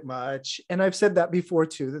be a bit much. And I've said that before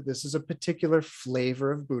too, that this is a particular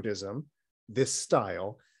flavor of Buddhism, this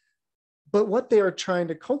style. But what they are trying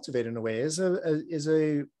to cultivate in a way is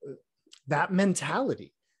that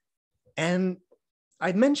mentality. And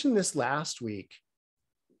I mentioned this last week,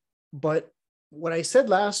 but what I said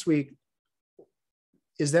last week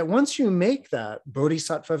is that once you make that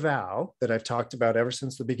bodhisattva vow that I've talked about ever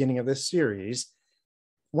since the beginning of this series,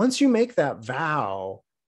 once you make that vow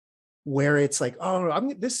where it's like,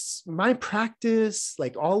 oh, this my practice,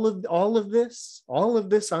 like all of this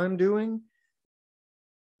I'm doing,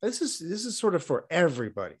 this is sort of for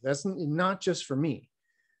everybody. That's not just for me.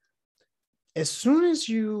 As soon as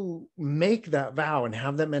you make that vow and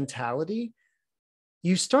have that mentality,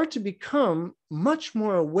 you start to become much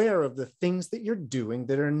more aware of the things that you're doing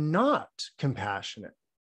that are not compassionate,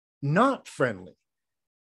 not friendly,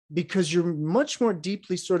 because you're much more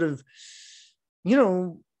deeply sort of,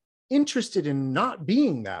 interested in not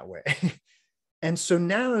being that way. And so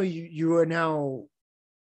now you are now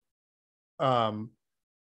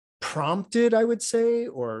prompted, I would say,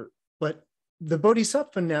 but the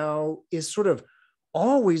Bodhisattva now is sort of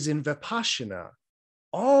always in Vipassana,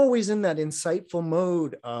 always in that insightful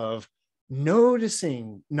mode of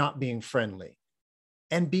noticing not being friendly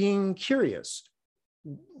and being curious.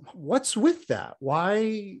 What's with that?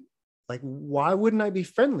 Why wouldn't I be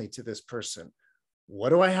friendly to this person? What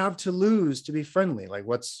do I have to lose to be friendly? Like,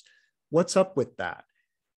 what's up with that?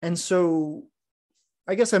 And so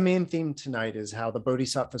I guess a main theme tonight is how the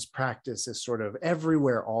Bodhisattva's practice is sort of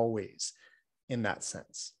everywhere, always, in that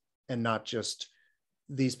sense, and not just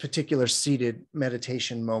these particular seated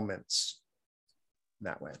meditation moments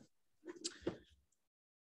that way.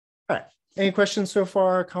 All right. Any questions so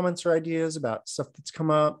far, comments or ideas about stuff that's come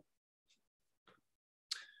up?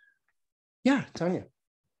 Yeah, Tanya.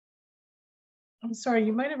 I'm sorry,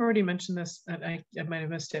 you might have already mentioned this, and I might have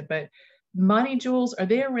missed it, but Mañjuśrī, are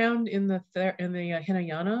they around in the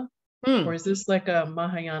Hinayana? Or is this like a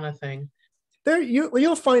Mahayana thing?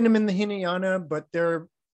 You'll find them in the Hinayana, but they're,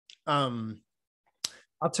 I'll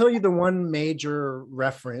tell you the one major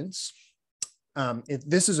reference.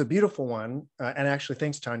 This is a beautiful one, and actually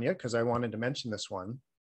thanks, Tanya, because I wanted to mention this one.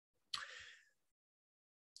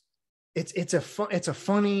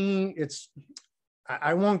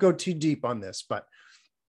 I won't go too deep on this, but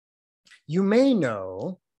you may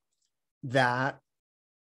know that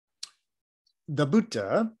the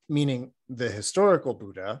Buddha, meaning the historical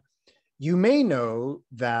Buddha, you may know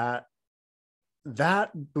that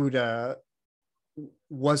that Buddha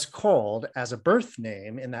was called as a birth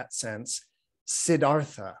name, in that sense,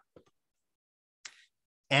 Siddhartha.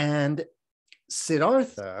 And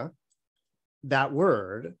Siddhartha, that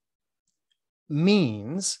word,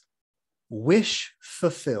 means wish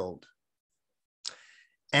fulfilled.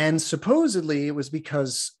 And supposedly it was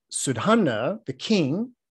because Suddhana, the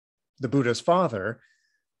king, the Buddha's father,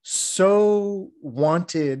 so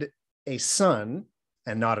wanted a son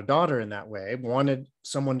and not a daughter in that way, wanted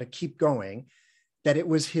someone to keep going, that it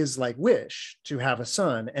was his wish to have a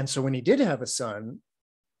son. And so when he did have a son,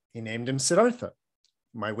 he named him Siddhartha,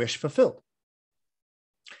 my wish fulfilled.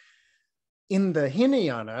 In the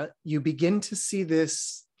Hinayana, you begin to see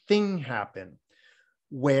this thing happen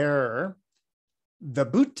where the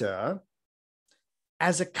Buddha,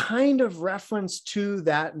 as a kind of reference to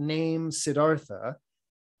that name Siddhartha,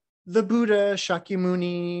 the Buddha,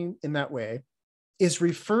 Shakyamuni, in that way, is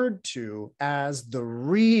referred to as the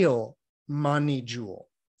real Mañjuśrī,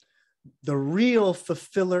 the real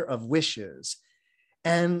fulfiller of wishes.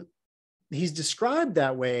 And he's described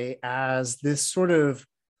that way as this sort of,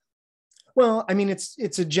 well, I mean,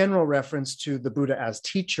 it's a general reference to the Buddha as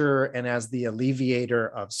teacher and as the alleviator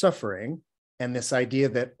of suffering, and this idea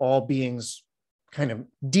that all beings' kind of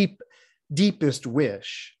deepest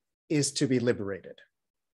wish is to be liberated.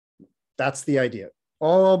 That's the idea.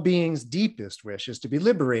 All beings' deepest wish is to be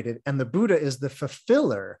liberated, and the Buddha is the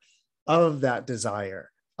fulfiller of that desire,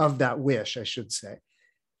 of that wish, I should say.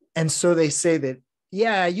 And so they say that,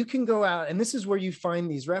 yeah, you can go out, and this is where you find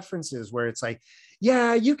these references where it's like,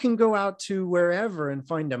 yeah, you can go out to wherever and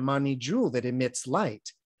find a Mañjuśrī that emits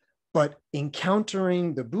light, but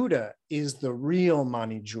encountering the Buddha is the real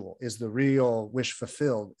Mañjuśrī, is the real wish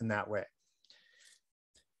fulfilled in that way.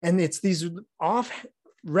 And it's these off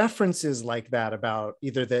references like that about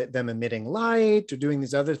either them emitting light or doing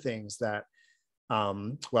these other things that,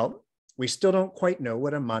 well, we still don't quite know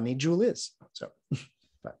what a Mañjuśrī is. So,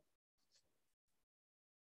 but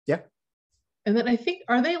yeah. And then I think,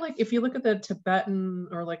 are they if you look at the Tibetan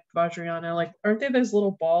or Vajrayana, aren't they those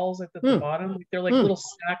little balls at the bottom? They're little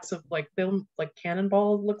stacks of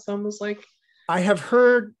cannonball, looks almost like. I have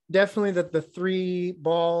heard definitely that the three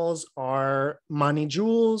balls are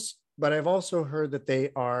Mañjuśrīs, but I've also heard that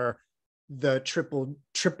they are the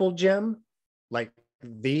triple gem, like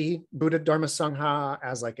the Buddha Dharma Sangha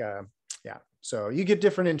as yeah. So you get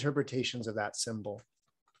different interpretations of that symbol.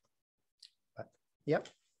 But, yep.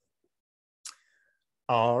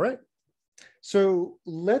 All right. So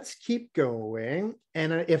let's keep going.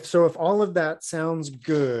 And if all of that sounds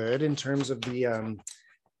good in terms of the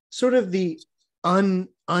sort of the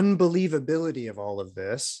unbelievability of all of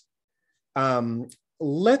this,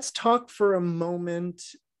 let's talk for a moment.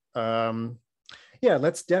 Yeah,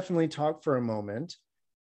 let's definitely talk for a moment.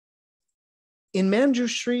 In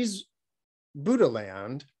Mañjuśrī's Buddha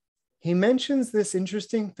land, he mentions this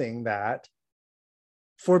interesting thing that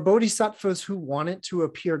for bodhisattvas who want it to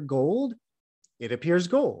appear gold, it appears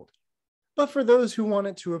gold. But for those who want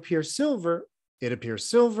it to appear silver, it appears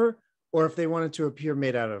silver, or if they want it to appear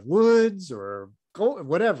made out of woods or gold,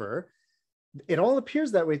 whatever, it all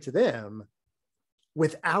appears that way to them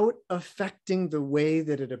without affecting the way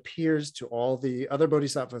that it appears to all the other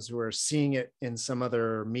bodhisattvas who are seeing it in some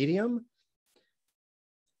other medium.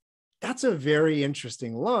 That's a very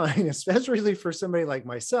interesting line, especially for somebody like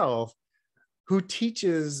myself who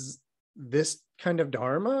teaches this kind of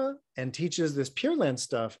Dharma and teaches this Pure Land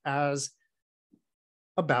stuff as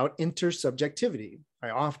about intersubjectivity.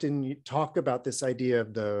 I often talk about this idea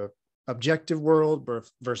of the objective world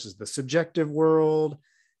versus the subjective world,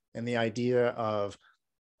 and the idea of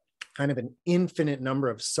kind of an infinite number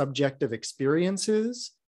of subjective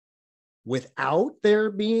experiences without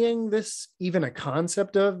there being this, even a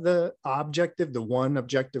concept of the objective, the one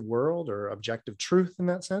objective world or objective truth in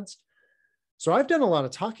that sense. So I've done a lot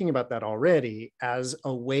of talking about that already as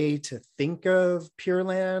a way to think of Pure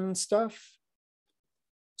Land stuff.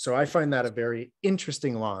 So I find that a very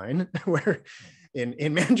interesting line where in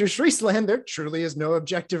Mañjuśrī's land, there truly is no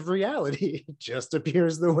objective reality. It just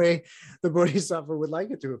appears the way the Bodhisattva would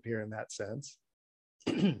like it to appear in that sense.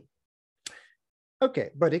 Okay,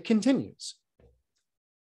 but it continues.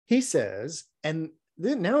 He says, and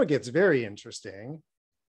then now it gets very interesting,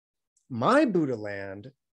 my Buddha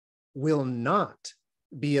land will not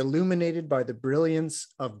be illuminated by the brilliance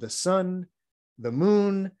of the sun, the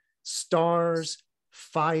moon, stars,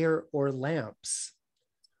 fire, or lamps.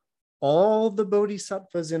 All the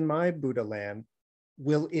bodhisattvas in my Buddha land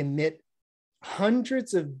will emit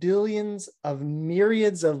hundreds of billions of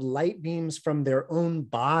myriads of light beams from their own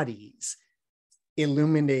bodies,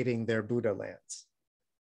 illuminating their Buddha lands.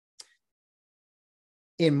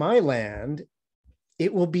 In my land,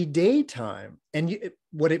 it will be daytime. And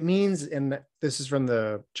what it means, and this is from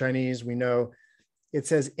the Chinese, we know, it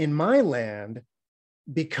says, in my land,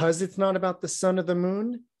 because it's not about the sun or the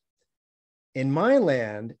moon, in my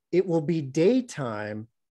land, it will be daytime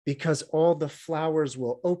because all the flowers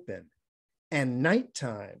will open, and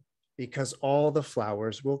nighttime because all the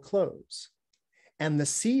flowers will close. And the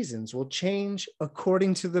seasons will change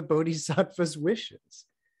according to the bodhisattva's wishes.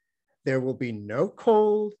 There will be no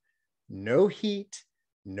cold, no heat,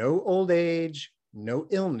 no old age, no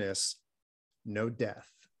illness, no death.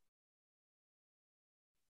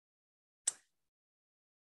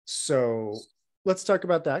 So let's talk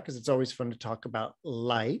about that, because it's always fun to talk about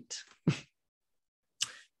light.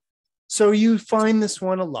 So you find this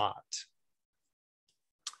one a lot.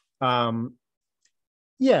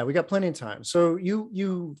 Yeah, we got plenty of time. So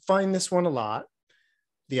you find this one a lot.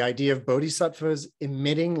 The idea of bodhisattvas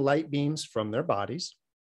emitting light beams from their bodies.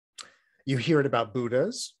 You hear it about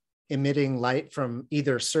Buddhas emitting light from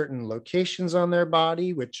either certain locations on their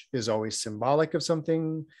body, which is always symbolic of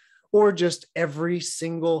something, or just every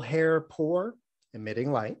single hair pore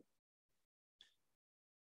emitting light.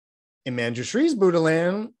 In Mañjuśrī's Buddha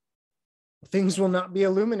land, things will not be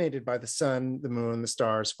illuminated by the sun, the moon, the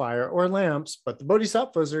stars, fire, or lamps, but the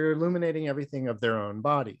bodhisattvas are illuminating everything of their own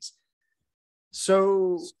bodies.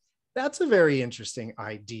 So that's a very interesting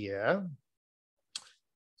idea.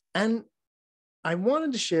 And I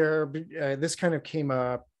wanted to share, this kind of came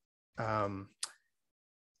up.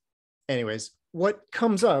 Anyways, what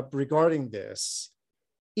comes up regarding this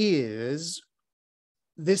is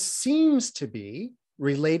this seems to be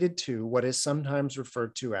related to what is sometimes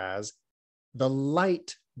referred to as the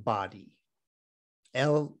light body.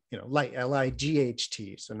 Light,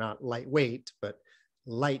 L-I-G-H-T, so not lightweight, but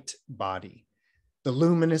light body. The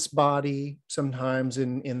luminous body, sometimes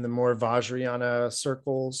in the more Vajrayana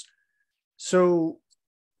circles. So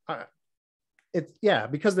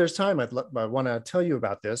because there's time, I want to tell you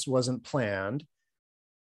about this. Wasn't planned.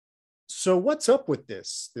 So what's up with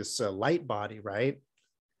this light body, right?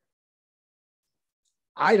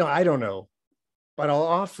 I don't know, but I'll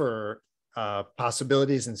offer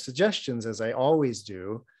possibilities and suggestions, as I always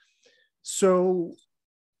do. So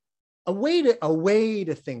a way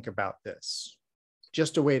to think about this,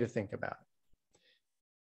 just a way to think about it.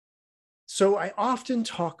 So I often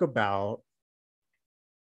talk about,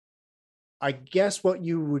 I guess, what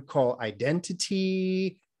you would call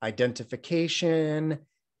identity, identification,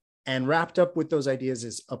 and wrapped up with those ideas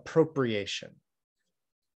is appropriation.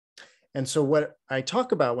 And so what I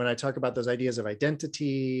talk about when I talk about those ideas of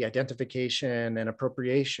identity, identification, and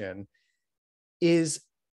appropriation is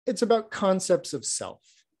it's about concepts of self.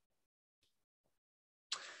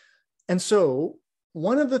 And so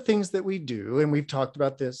one of the things that we do, and we've talked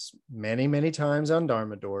about this many, many times on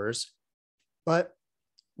Dharma Doors, but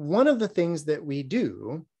one of the things that we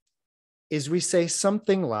do is we say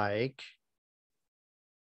something like,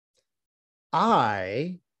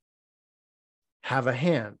 I have a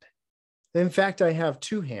hand. In fact, I have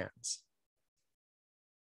two hands.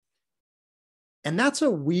 And that's a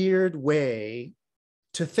weird way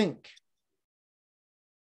to think.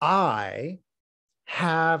 I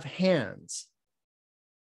have hands.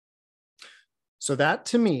 So that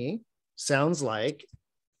to me sounds like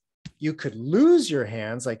you could lose your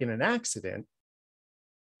hands like in an accident.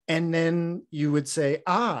 And then you would say,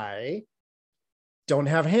 I don't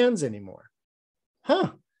have hands anymore.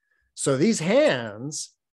 Huh. So these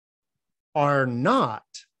hands are not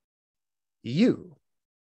you.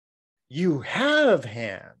 You have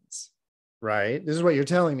hands, right? This is what you're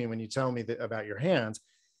telling me when you tell me about your hands.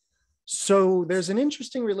 So there's an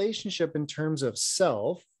interesting relationship in terms of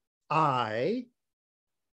self, I,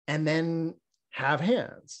 and then have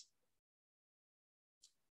hands.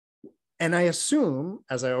 And I assume,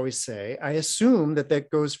 as I always say, I assume that that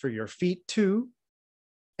goes for your feet too,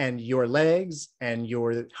 and your legs, and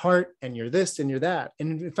your heart, and your this, and your that.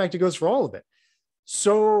 And in fact, it goes for all of it.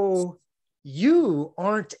 So you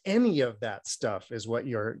aren't any of that stuff, is what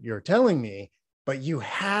you're telling me, but you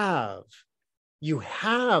have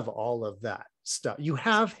all of that stuff. You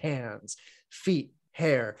have hands, feet,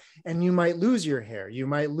 hair, and you might lose your hair. You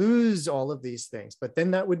might lose all of these things, but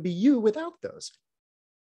then that would be you without those.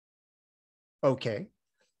 Okay.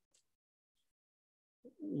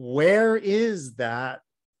 Where is that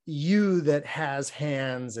you that has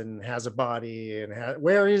hands and has a body and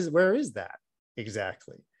where is that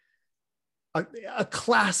exactly? A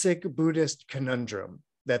classic Buddhist conundrum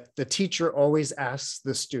that the teacher always asks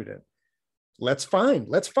the student. Let's find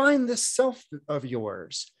this self of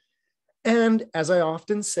yours. And as I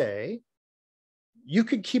often say, you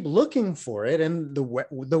could keep looking for it, and the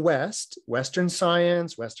West, Western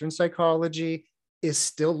science, Western psychology is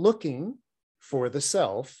still looking for the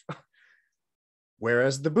self,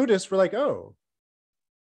 whereas the Buddhists were like, oh,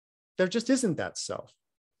 there just isn't that self.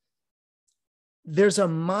 There's a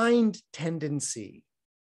mind tendency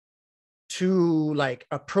to like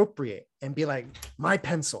appropriate and be like, my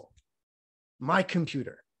pencil, my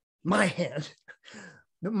computer, my hand,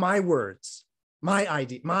 my words, my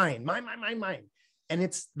ID, mine. And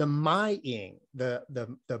it's the mying, the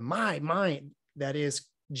my mind that is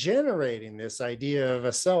generating this idea of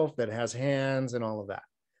a self that has hands and all of that.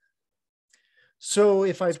 So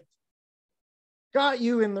if I've got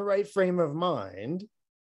you in the right frame of mind,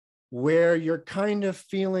 where you're kind of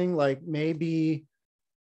feeling like maybe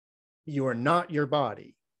you are not your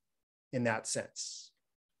body in that sense,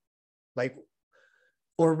 like,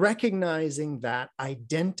 or recognizing that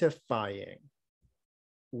identifying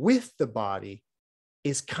with the body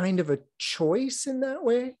is kind of a choice in that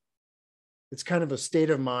way. It's kind of a state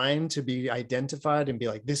of mind to be identified and be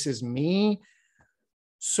like, this is me.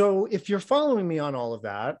 So if you're following me on all of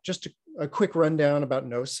that, just a quick rundown about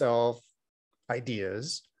no self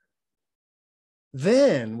ideas,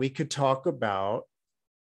 then we could talk about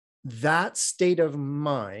that state of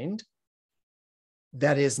mind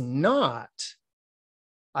that is not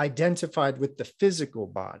identified with the physical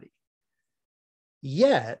body,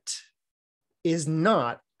 yet is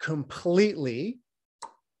not completely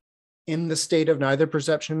in the state of neither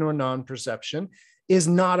perception nor non-perception, is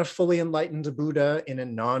not a fully enlightened Buddha in a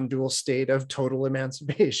non-dual state of total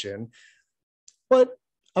emancipation, but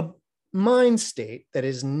a mind state that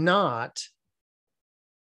is not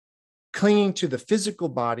clinging to the physical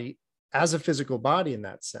body as a physical body in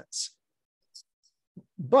that sense,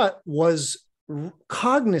 but was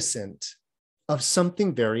cognizant of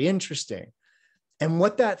something very interesting. And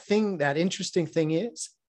what that interesting thing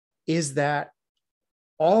is that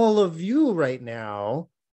all of you right now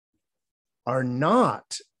are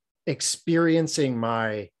not experiencing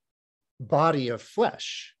my body of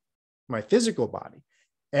flesh, my physical body.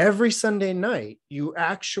 Every Sunday night, you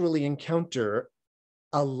actually encounter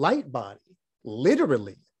a light body,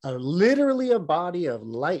 literally a body of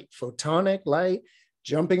light, photonic light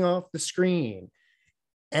jumping off the screen.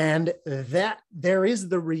 And that there is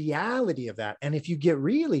the reality of that. And if you get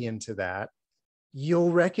really into that,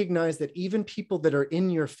 you'll recognize that even people that are in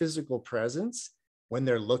your physical presence, when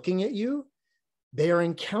they're looking at you, they are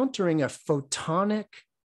encountering a photonic,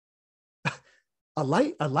 a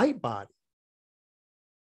light body.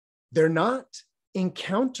 They're not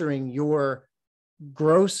encountering your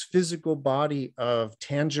gross physical body of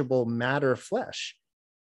tangible matter flesh.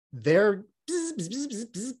 They're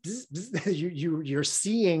you're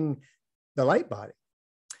seeing the light body.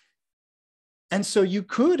 And so you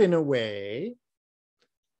could, in a way,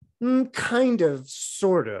 kind of,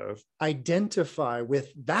 sort of identify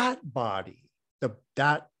with that body,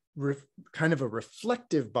 kind of a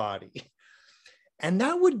reflective body. And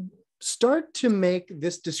that would start to make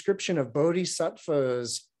this description of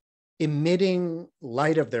bodhisattvas emitting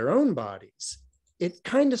light of their own bodies, it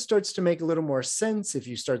kind of starts to make a little more sense if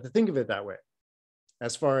you start to think of it that way,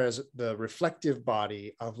 as far as the reflective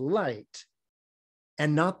body of light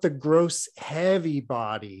and not the gross, heavy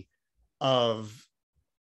body of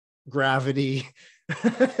gravity,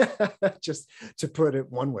 just to put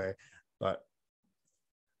it one way. But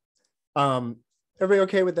everybody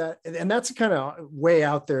okay with that? And that's kind of way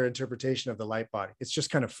out there interpretation of the light body. It's just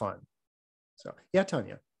kind of fun. So yeah,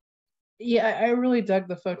 Tanya. Yeah, I really dug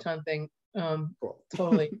the photon thing. Cool.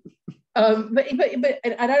 Totally. But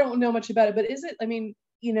and I don't know much about it, but is it, I mean,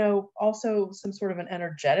 you know, also some sort of an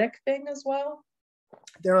energetic thing as well?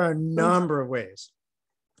 There are a number of ways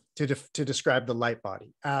to describe the light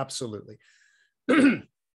body. Absolutely.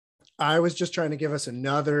 I was just trying to give us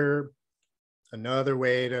another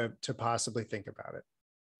way to possibly think about it.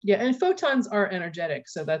 Yeah, and photons are energetic,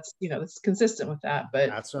 so that's, you know, it's consistent with that. But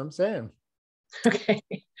that's what I'm saying. Okay,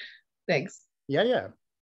 thanks. Yeah.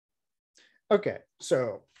 Okay,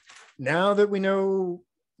 so now that we know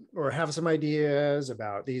or have some ideas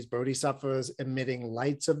about these bodhisattvas emitting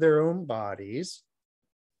lights of their own bodies,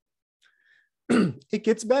 it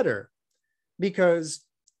gets better, because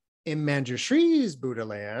in Mañjuśrī's Buddha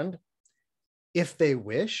land, if they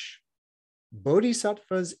wish,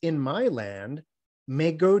 bodhisattvas in my land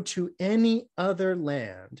may go to any other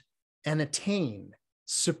land and attain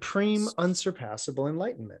supreme unsurpassable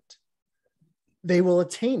enlightenment. They will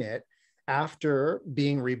attain it after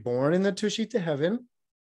being reborn in the Tushita heaven,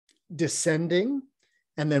 descending,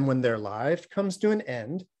 and then when their life comes to an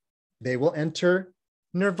end, they will enter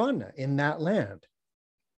nirvana in that land.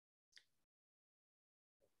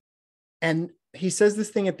 And he says this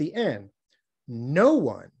thing at the end: no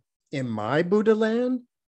one in my Buddha land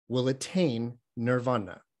will attain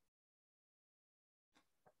nirvana.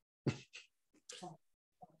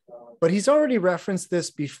 But he's already referenced this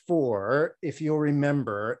before, if you'll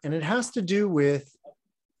remember, and it has to do with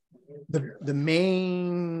the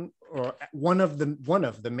main, or one of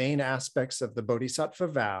the main aspects of the bodhisattva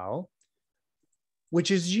vow, which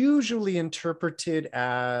is usually interpreted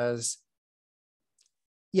as,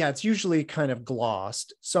 it's usually kind of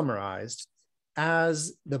glossed, summarized,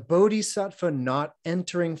 as the bodhisattva not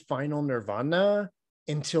entering final nirvana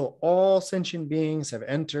until all sentient beings have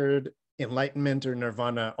entered enlightenment or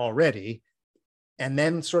nirvana already, and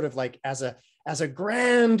then sort of like as a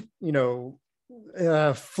grand,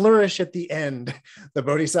 flourish at the end, the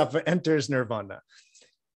bodhisattva enters nirvana.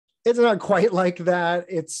 It's not quite like that.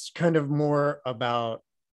 It's kind of more about,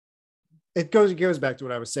 it goes back to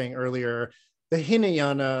what I was saying earlier. The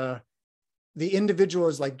Hinayana, the individual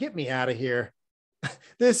is like, get me out of here.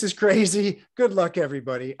 This is crazy. Good luck,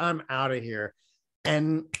 everybody. I'm out of here.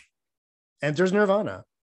 And enters nirvana.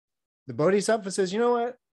 The bodhisattva says, you know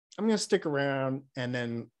what? I'm going to stick around, and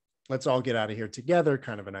then let's all get out of here together,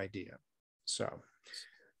 kind of an idea. So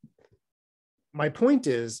my point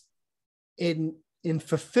is, in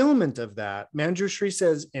fulfillment of that, Mañjuśrī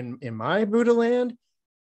says, in my Buddha land,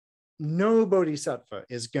 no bodhisattva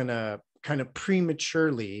is going to kind of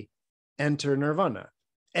prematurely enter nirvana.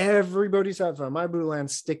 Every bodhisattva in my Buddha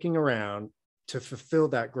land sticking around to fulfill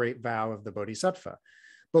that great vow of the bodhisattva.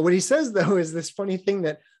 But what he says, though, is this funny thing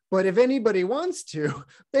that, but if anybody wants to,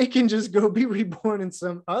 they can just go be reborn in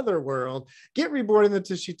some other world, get reborn in the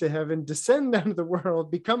Tushita heaven, descend down to the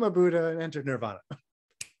world, become a Buddha, and enter nirvana.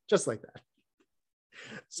 Just like that.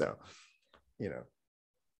 So,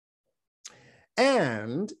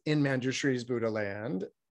 And in Mañjuśrī's Buddha land,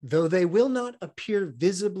 though they will not appear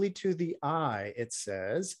visibly to the eye, it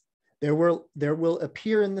says, there will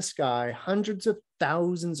appear in the sky hundreds of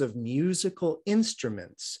thousands of musical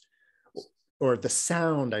instruments, or the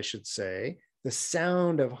sound, I should say, the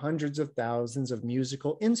sound of hundreds of thousands of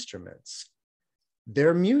musical instruments.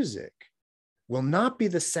 Their music will not be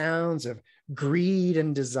the sounds of greed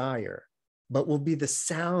and desire, but will be the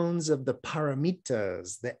sounds of the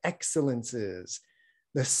paramitas, the excellences,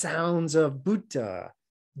 the sounds of Buddha,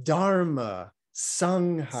 Dharma,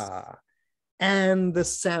 Sangha, and the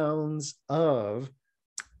sounds of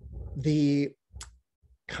the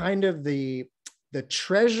kind of the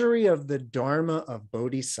treasury of the Dharma of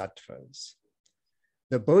bodhisattvas.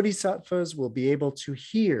 The bodhisattvas will be able to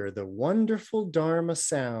hear the wonderful Dharma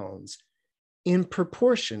sounds in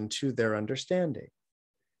proportion to their understanding.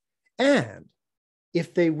 And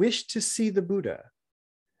if they wish to see the Buddha,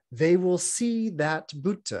 they will see that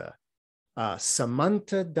Buddha,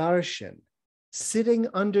 Samanta Darshan, sitting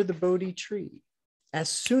under the Bodhi tree, as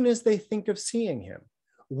soon as they think of seeing him,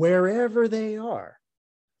 wherever they are,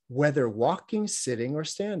 whether walking, sitting, or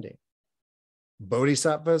standing.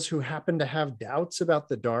 Bodhisattvas who happen to have doubts about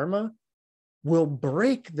the Dharma will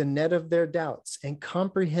break the net of their doubts and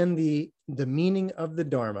comprehend the meaning of the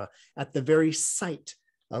Dharma at the very sight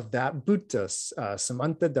of that Buddha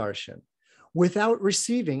Samanta Darshan without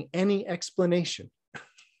receiving any explanation.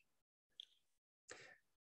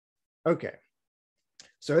 Okay,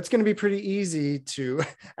 so it's going to be pretty easy to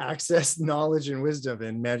access knowledge and wisdom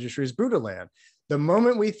in Mañjuśrī's Buddha land. The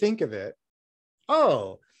moment we think of it,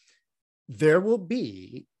 oh, there will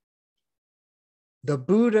be the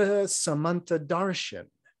Buddha Samanta Darshan.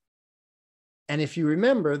 And if you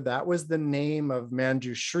remember, that was the name of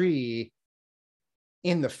Mañjuśrī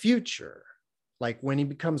in the future, like when he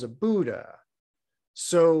becomes a Buddha.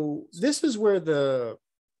 So this is where the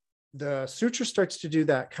sutra starts to do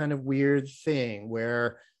that kind of weird thing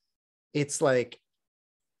where it's like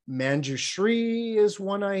Mañjuśrī is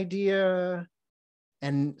one idea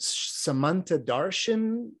and Samanta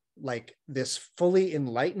Darshan, like this fully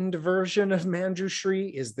enlightened version of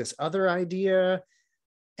Mañjuśrī, is this other idea.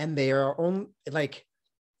 And they are on, like,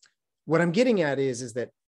 what I'm getting at is that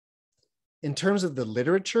in terms of the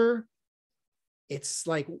literature, it's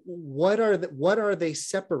like, what are they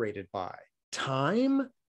separated by? Time?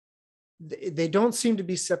 They don't seem to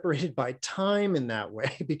be separated by time in that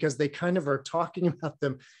way, because they kind of are talking about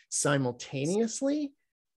them simultaneously.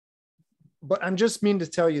 But I'm just mean to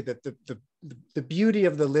tell you that the beauty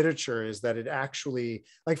of the literature is that it actually,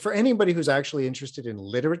 like, for anybody who's actually interested in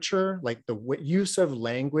literature, like the use of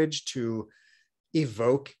language to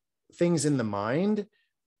evoke things in the mind,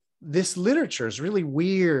 this literature is really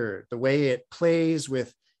weird, the way it plays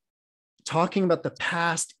with talking about the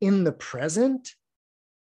past in the present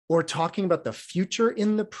or talking about the future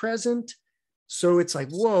in the present. So it's like,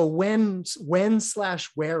 whoa,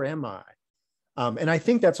 when/where am I? And I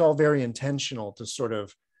think that's all very intentional to sort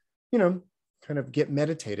of, kind of get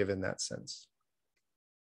meditative in that sense.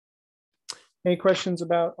 Any questions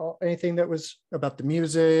about anything that was about the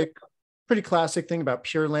music? Pretty classic thing about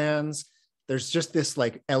Pure Lands. There's just this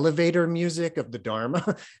like elevator music of the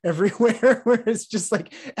Dharma everywhere, where it's just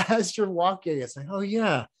like, as you're walking, it's like, oh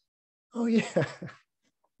yeah.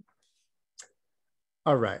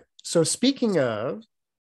 All right. So speaking of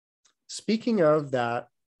that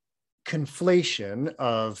conflation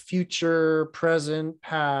of future, present,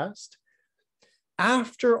 past,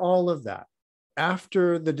 after all of that,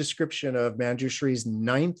 after the description of Mañjuśrī's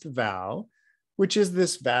 9th vow, which is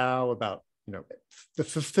this vow about, the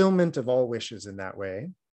fulfillment of all wishes in that way,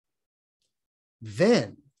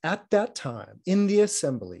 then at that time in the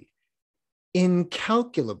assembly,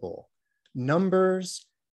 incalculable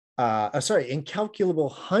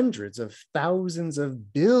hundreds of thousands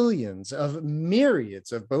of billions of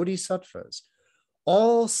myriads of bodhisattvas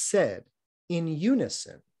all said in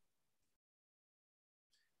unison,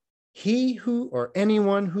 he who or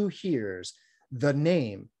anyone who hears the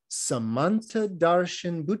name Samanta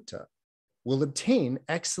Darshan Buddha will obtain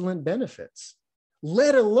excellent benefits,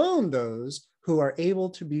 let alone those who are able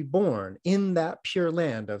to be born in that pure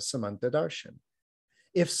land of Samanta Darshan.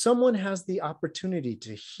 If someone has the opportunity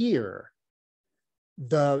to hear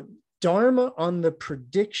the Dharma on the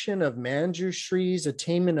prediction of Mañjuśrī's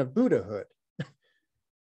attainment of Buddhahood,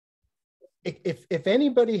 if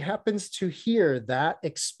anybody happens to hear that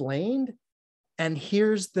explained and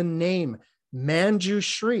hears the name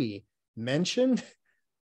Mañjuśrī mentioned,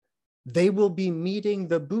 they will be meeting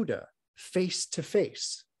the Buddha face to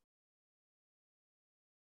face.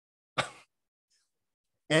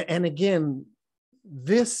 And again,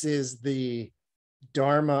 this is the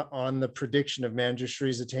Dharma on the prediction of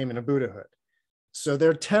Mañjuśrī's attainment of Buddhahood. So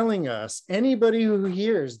they're telling us anybody who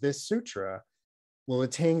hears this sutra will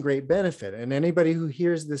attain great benefit. And anybody who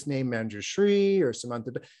hears this name Mañjuśrī or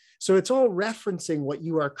Samanta, so it's all referencing what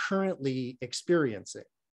you are currently experiencing.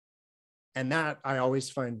 And that I always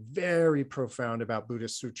find very profound about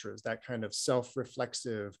Buddhist sutras, that kind of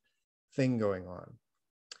self-reflexive thing going on.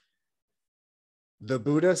 The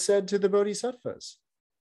Buddha said to the bodhisattvas,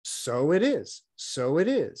 so it is,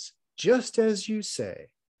 just as you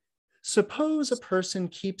say. Suppose a person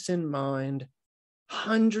keeps in mind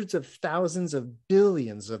hundreds of thousands of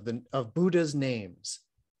billions of Buddha's names,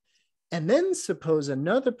 and then suppose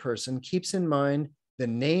another person keeps in mind the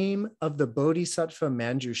name of the bodhisattva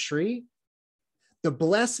Mañjuśrī, the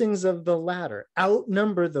blessings of the latter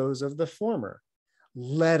outnumber those of the former,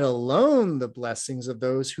 let alone the blessings of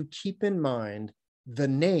those who keep in mind the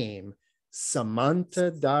name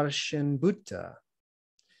Samanta Darshan Buddha.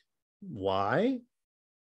 Why?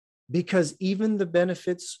 Because even the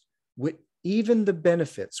benefits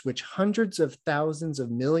which hundreds of thousands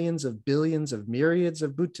of millions of billions of myriads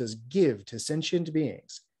of Buddhas give to sentient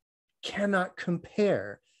beings cannot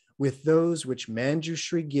compare with those which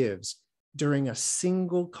Mañjuśrī gives during a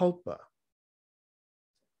single kalpa.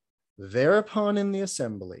 Thereupon in the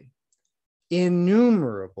assembly,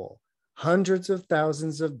 innumerable hundreds of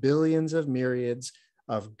thousands of billions of myriads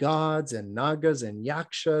of gods and nagas and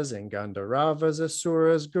yakshas and gandharvas,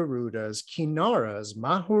 asuras, garudas, kinnaras,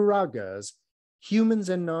 mahuragas, humans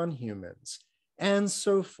and non-humans, and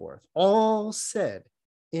so forth, all said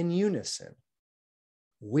in unison,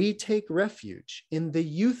 we take refuge in the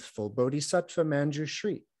youthful Bodhisattva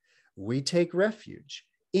Mañjuśrī. We take refuge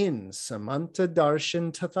in Samanta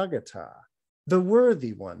Darshan Tathagata, the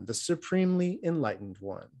worthy one, the supremely enlightened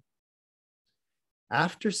one.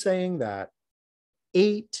 After saying that,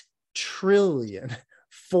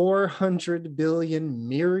 8,400,000,000,000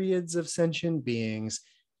 myriads of sentient beings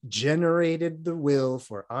generated the will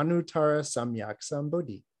for Anuttara Samyak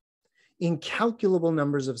Sambodhi. Incalculable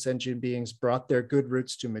numbers of sentient beings brought their good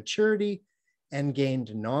roots to maturity and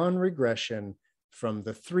gained non-regression from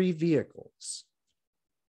the three vehicles.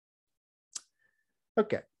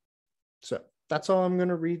 Okay, so that's all I'm going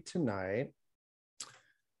to read tonight.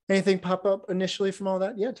 Anything pop up initially from all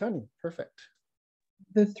that? Yeah, Tony, perfect.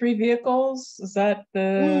 The three vehicles, is that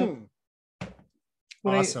the...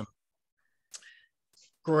 Awesome.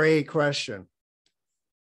 Great question.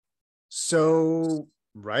 So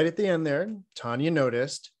right at the end there, Tanya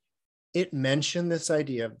noticed it mentioned this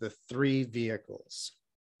idea of the three vehicles.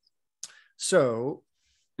 So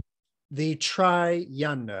the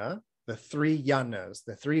tri-yana, the three yanas,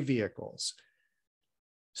 the three vehicles.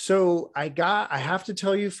 So I have to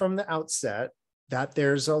tell you from the outset that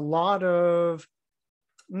there's a lot of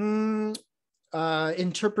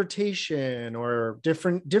interpretation or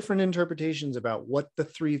different interpretations about what the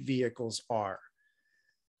three vehicles are.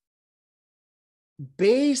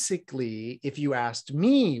 Basically, if you asked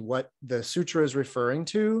me what the sutra is referring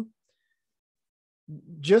to,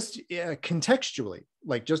 just contextually,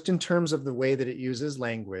 like just in terms of the way that it uses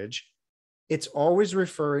language, it's always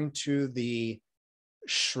referring to the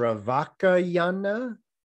Shravakayana,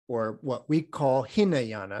 or what we call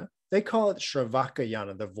Hinayana. They call it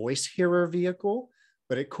Shravakayana, the voice hearer vehicle,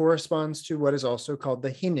 but it corresponds to what is also called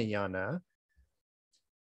the Hinayana.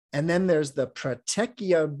 And then there's the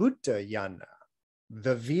Pratyekya Buddha Yana,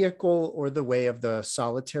 the vehicle or the way of the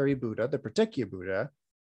solitary Buddha, the Pratyekya Buddha.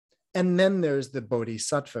 And then there's the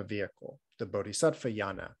Bodhisattva vehicle, the Bodhisattva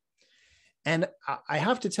Yana. And I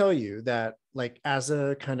have to tell you that, like, as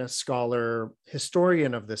a kind of scholar,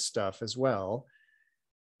 historian of this stuff as well,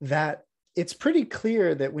 that it's pretty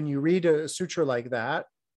clear that when you read a sutra like that,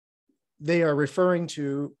 they are referring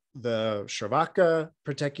to the Shravaka,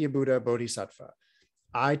 Pratyekya Buddha, Bodhisattva.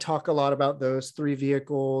 I talk a lot about those three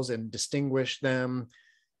vehicles and distinguish them.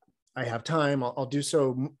 I have time, I'll do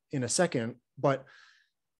so in a second, but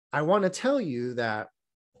I want to tell you that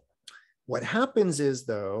what happens is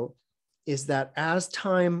that as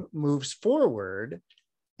time moves forward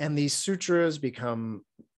and these sutras become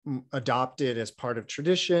adopted as part of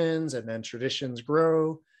traditions and then traditions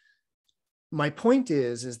grow, my point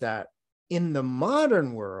is that in the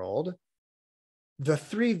modern world, the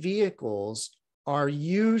three vehicles are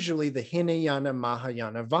usually the Hinayana,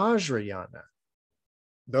 Mahayana, Vajrayana.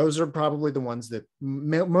 Those are probably the ones that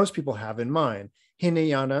most people have in mind.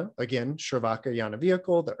 Hinayana, again, Shravakayana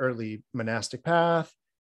vehicle, the early monastic path.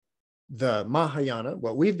 The Mahayana,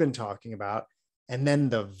 what we've been talking about, and then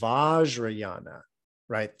the Vajrayana,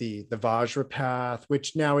 right? The Vajra path,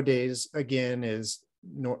 which nowadays, again, is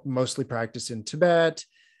mostly practiced in Tibet,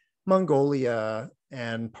 Mongolia,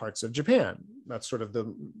 and parts of Japan. That's sort of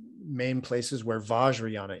the main places where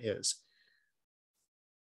Vajrayana is.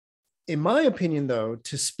 In my opinion, though,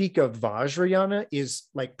 to speak of Vajrayana is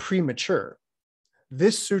like premature.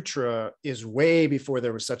 This sutra is way before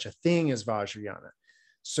there was such a thing as Vajrayana.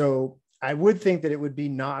 So I would think that it would be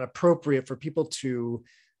not appropriate for people to,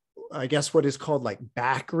 I guess, what is called like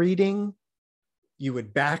back reading. You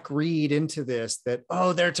would back read into this that,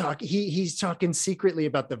 oh, they're talking, he's talking secretly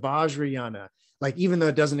about the Vajrayana. Like, even though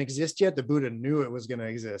it doesn't exist yet, the Buddha knew it was going to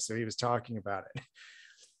exist. So he was talking about it.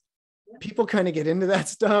 People kind of get into that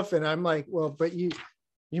stuff. And I'm like, well, but you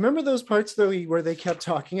remember those parts though, where they kept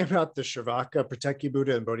talking about the Shravaka, Pratyekya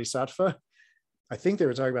Buddha, and Bodhisattva? I think they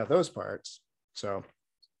were talking about those parts. So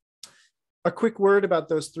a quick word about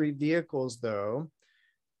those three vehicles though.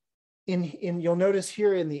 In you'll notice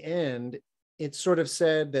here in the end, it's sort of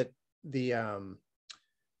said that the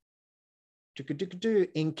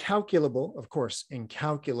incalculable, of course,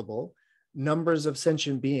 incalculable numbers of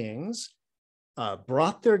sentient beings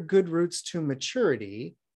brought their good roots to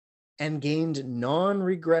maturity and gained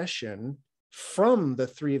non-regression from the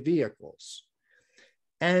three vehicles.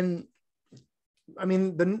 And I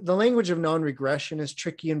mean, the language of non-regression is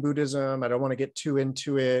tricky in Buddhism. I don't want to get too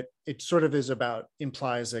into it. It sort of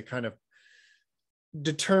implies a kind of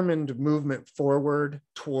determined movement forward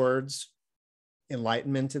towards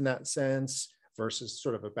enlightenment in that sense versus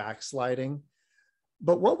sort of a backsliding.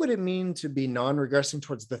 But what would it mean to be non-regressing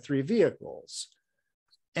towards the three vehicles?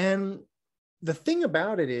 And the thing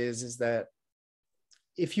about it is that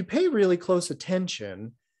if you pay really close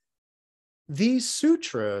attention, these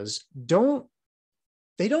sutras don't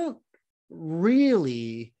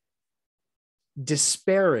really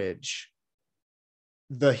disparage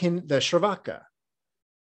the Shravaka.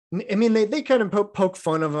 I mean, they kind of poke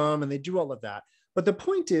fun of them and they do all of that. But the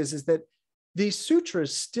point is that these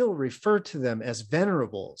sutras still refer to them as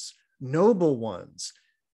venerables, noble ones.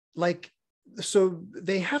 Like, so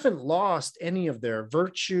they haven't lost any of their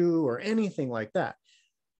virtue or anything like that.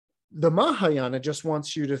 The Mahayana just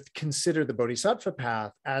wants you to consider the Bodhisattva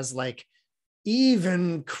path as like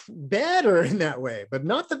even better in that way, but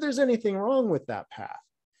not that there's anything wrong with that path,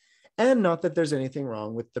 and not that there's anything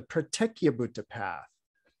wrong with the Pratyabhutta path.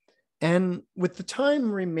 And with the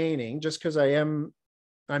time remaining, just because I'm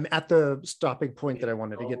at the stopping point that I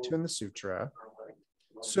wanted to get to in the sutra.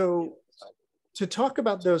 So to talk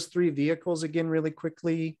about those three vehicles again really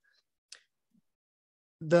quickly,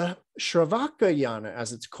 the Shravaka yana,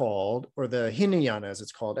 as it's called, or the Hinayana, as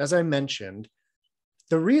it's called, as I mentioned,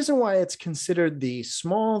 the reason why it's considered the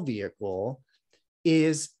small vehicle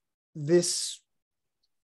is this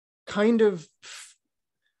kind of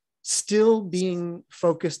still being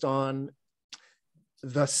focused on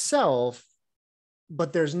the self,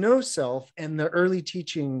 but there's no self. And the early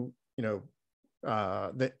teaching,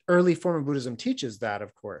 the early form of Buddhism teaches that,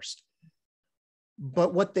 of course.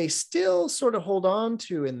 But what they still sort of hold on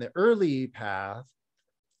to in the early path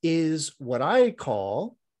is what I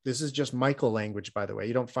call, this is just Michael language, by the way,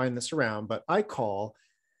 you don't find this around, but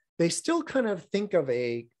they still kind of think of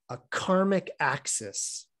a karmic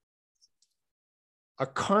axis, a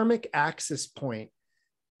karmic axis point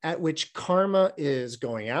at which karma is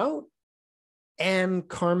going out and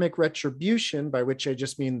karmic retribution, by which I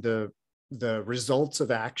just mean the results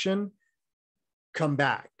of action, come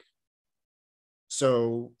back.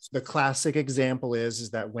 So the classic example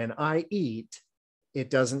is that when I eat, it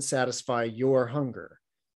doesn't satisfy your hunger.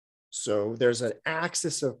 So there's an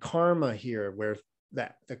axis of karma here where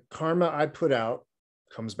the karma I put out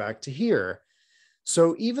comes back to here.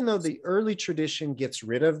 So even though the early tradition gets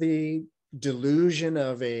rid of the delusion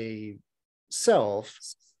of a self,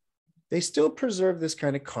 they still preserve this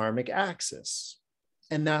kind of karmic axis.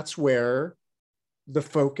 And that's where the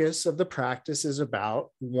focus of the practice is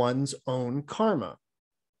about one's own karma.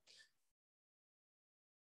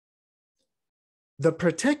 The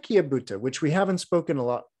Pratyabhutta, which we haven't spoken a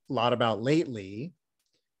lot about lately,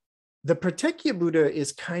 the Pratyabhutta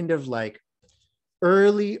is kind of like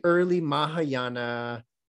early Mahayana.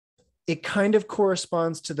 It kind of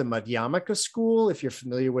corresponds to the Madhyamaka school, if you're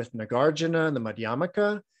familiar with Nagarjuna and the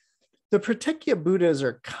Madhyamaka. The Pratyabhuttas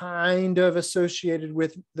are kind of associated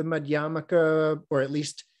with the Madhyamaka, or at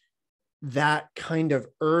least that kind of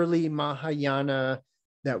early Mahayana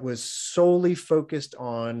that was solely focused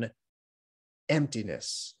on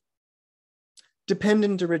emptiness,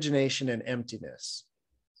 dependent origination and emptiness.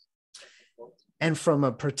 And from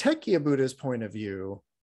a Pratyabhutta's point of view,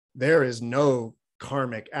 there is no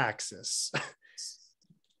karmic axis.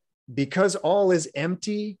 Because all is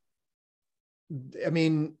empty, I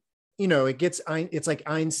mean, it's like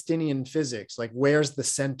Einsteinian physics, like where's the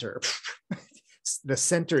center? The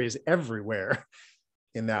center is everywhere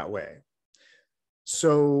in that way.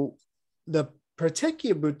 So the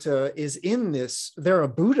Pratyabhutta is in this, they're a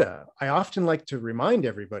Buddha. I often like to remind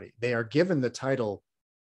everybody, they are given the title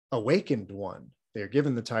awakened one. They're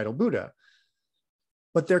given the title Buddha.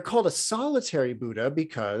 But they're called a solitary Buddha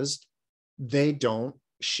because they don't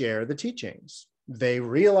share the teachings. They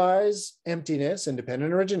realize emptiness,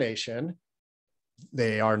 independent origination.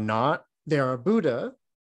 They are a Buddha,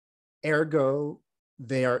 ergo,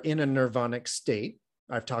 they are in a nirvanic state.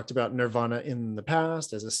 I've talked about nirvana in the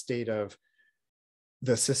past as a state of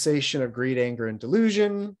the cessation of greed, anger, and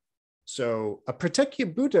delusion. So a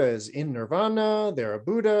Pratyabhutta is in nirvana, they're a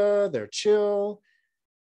Buddha, they're chill,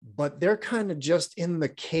 but they're kind of just in the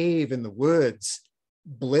cave, in the woods,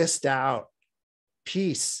 blissed out,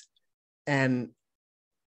 peace. And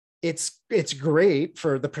it's great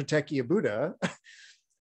for the Pratyabhutta.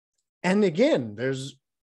 And again, there's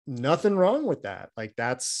nothing wrong with that. Like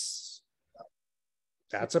that's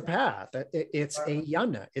a path. It's a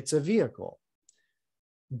yana, it's a vehicle.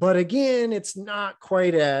 But again, it's not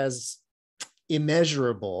quite as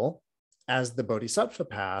immeasurable as the Bodhisattva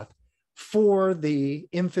path, for the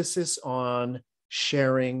emphasis on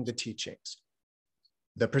sharing the teachings.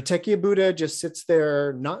 The Pratyeka Buddha just sits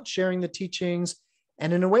there not sharing the teachings.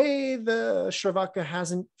 And in a way, the Shravaka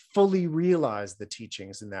hasn't fully realized the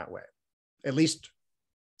teachings in that way, at least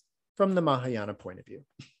from the Mahayana point of view.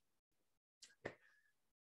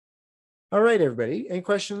 All right, everybody. Any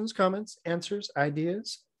questions, comments, answers,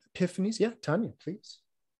 ideas, epiphanies? Yeah, Tanya, please.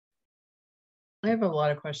 I have a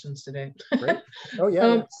lot of questions today. Great. Oh,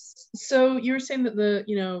 yeah. So you were saying that the,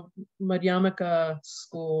 Madhyamaka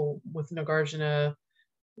school with Nagarjuna,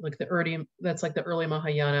 like that's like the early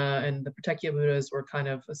Mahayana, and the Pratyeka Buddhas were kind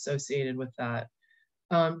of associated with that.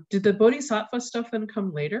 Did the Bodhisattva stuff then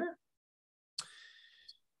come later?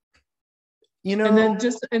 And then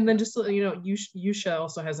just Yusha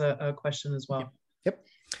also has a question as well. Yep.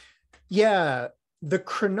 Yeah, the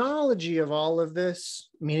chronology of all of this,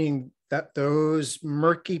 meaning that those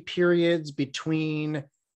murky periods between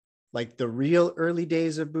like the real early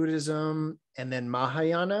days of Buddhism and then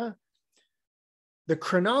Mahayana, the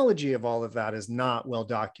chronology of all of that is not well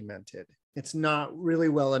documented. It's not really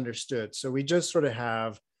well understood. So we just sort of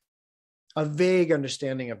have a vague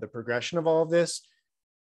understanding of the progression of all of this.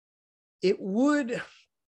 It would,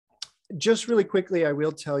 just really quickly, I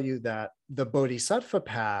will tell you that the Bodhisattva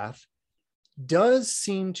path does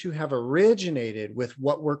seem to have originated with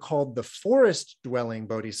what were called the forest-dwelling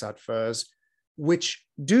Bodhisattvas, which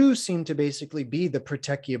do seem to basically be the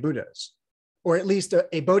Pratyeka Buddhas. Or at least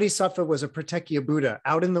a Bodhisattva was a Pratyeka Buddha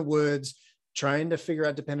out in the woods, trying to figure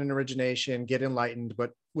out dependent origination, get enlightened,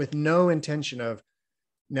 but with no intention of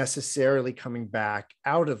necessarily coming back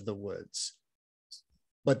out of the woods.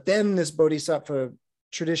 But then this Bodhisattva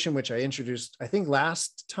tradition, which I introduced, I think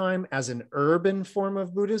last time, as an urban form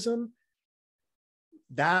of Buddhism,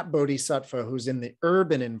 that Bodhisattva who's in the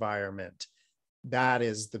urban environment, that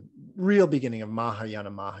is the real beginning of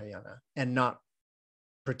Mahayana, and not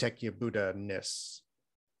Pratyeka Buddha-ness.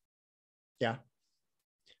 Yeah.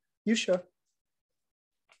 Yusha.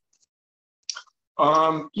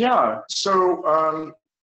 Yeah, so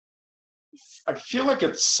I feel like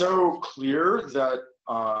it's so clear that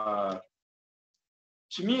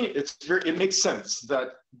to me, it makes sense that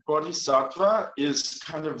Bodhisattva is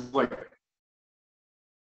kind of like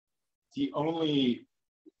the only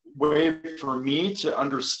way for me to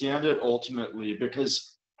understand it ultimately,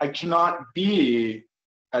 because I cannot be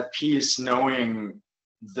at peace knowing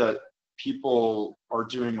that people are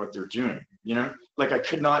doing what they're doing, like I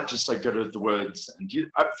could not just like go to the woods and do,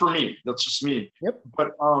 for me, that's just me. Yep.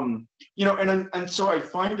 But and so I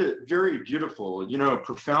find it very beautiful,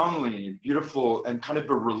 profoundly beautiful, and kind of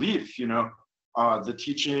a relief, the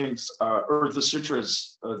teachings or the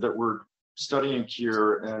sutras that we're studying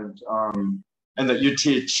here, and that you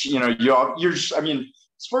teach, you're just,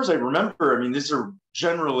 as far as I remember, these are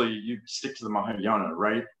generally, you stick to the Mahayana,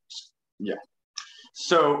 right? Yeah.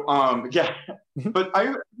 So, yeah, but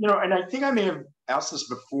and I think I may have asked this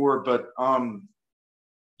before, but, I'm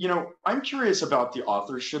curious about the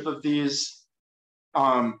authorship of these.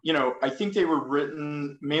 I think they were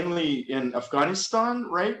written mainly in Afghanistan,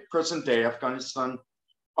 right? Present day Afghanistan.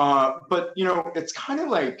 But, it's kind of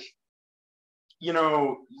like,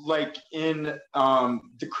 like in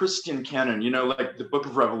the Christian canon, like the Book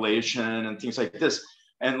of Revelation and things like this.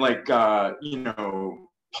 And like,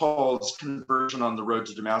 Paul's conversion on the road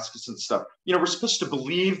to Damascus and stuff. We're supposed to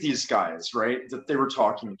believe these guys, right? That they were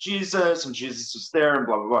talking to Jesus and Jesus was there and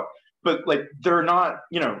blah, blah, blah. But like, they're not,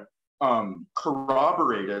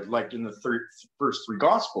 corroborated like in the first three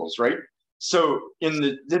Gospels, right? So in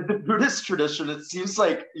the Buddhist tradition, it seems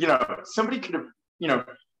like, somebody could have,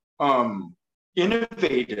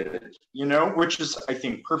 innovated, which is, I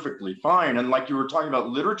think, perfectly fine. And like you were talking about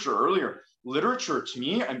literature earlier, literature to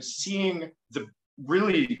me, I'm seeing the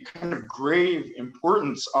really kind of grave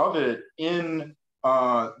importance of it in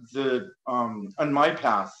on my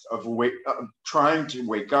path of trying to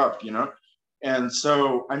wake up, and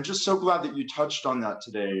so I'm just so glad that you touched on that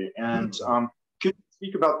today. And could you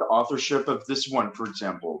speak about the authorship of this one, for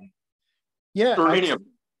example? Yeah, or any of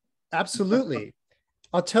them? Absolutely.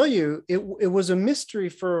 I'll tell you, it was a mystery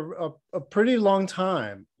for a pretty long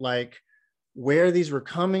time, like where these were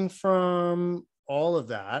coming from, all of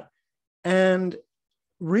that. And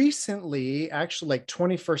recently, actually like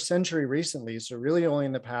 21st century recently, so really only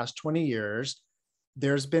in the past 20 years,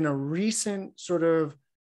 there's been a recent sort of,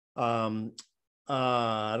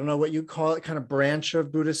 I don't know what you call it, kind of branch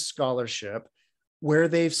of Buddhist scholarship, where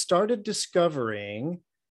they've started discovering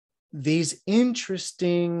these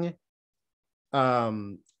interesting,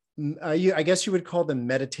 I guess you would call them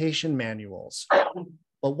meditation manuals.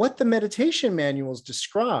 But what the meditation manuals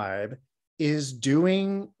describe is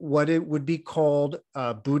doing what it would be called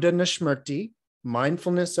Buddha Nishmriti,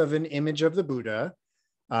 mindfulness of an image of the Buddha,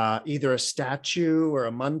 either a statue or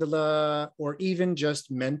a mandala, or even just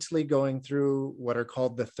mentally going through what are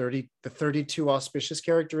called the 32 auspicious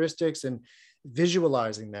characteristics and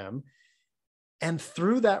visualizing them. And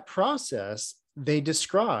through that process, they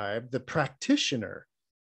describe the practitioner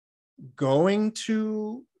going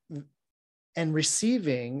to and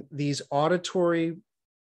receiving these auditory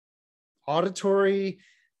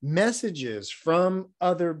messages from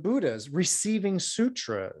other Buddhas, receiving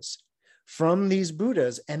sutras from these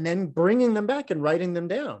Buddhas, and then bringing them back and writing them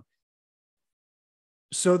down.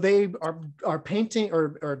 So they are painting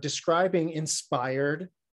or describing inspired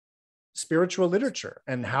spiritual literature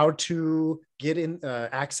and how to get in,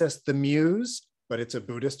 access the muse, but it's a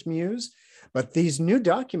Buddhist muse. But these new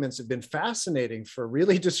documents have been fascinating for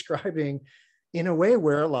really describing in a way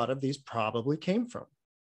where a lot of these probably came from.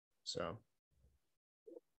 So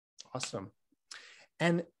awesome.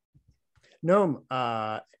 And Noam,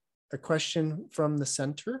 a question from the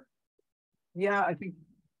center? Yeah, I think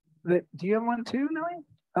that, do you have one too, Nelly?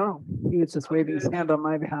 Oh, he was just waving his hand on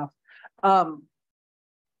my behalf.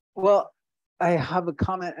 Well, I have a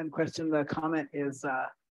comment and question. The comment is,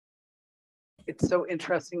 it's so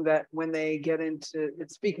interesting that when they get into,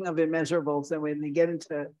 it's speaking of immeasurables, and when they get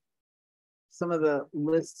into some of the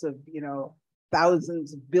lists of,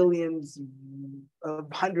 thousands, billions, of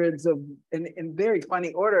hundreds of, in very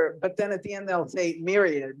funny order, but then at the end they'll say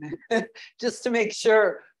myriad, just to make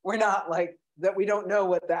sure we're not like, that we don't know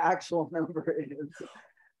what the actual number is. I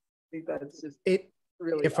think that's just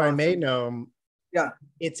really if awesome. I may know, yeah,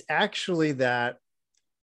 it's actually that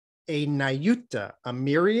a nayutta, a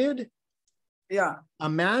myriad. Yeah.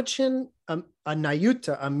 Imagine a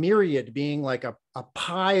nayutta, a myriad, being like a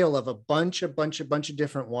pile of a bunch of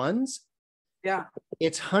different ones. Yeah.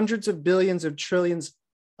 It's hundreds of billions of trillions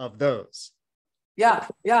of those. Yeah.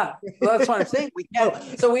 Well, that's what I'm saying. We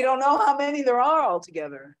can't, so we don't know how many there are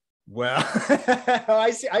altogether. Well,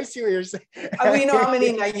 I see what you're saying. We know how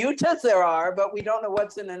many nayuttas there are, but we don't know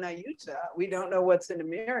what's in a nayutta. We don't know what's in a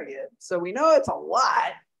myriad. So we know it's a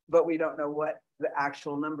lot, but we don't know what the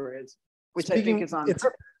actual number is, which I think is on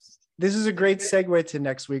purpose. This is a great segue to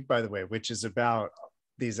next week, by the way, which is about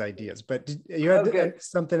these ideas. But you had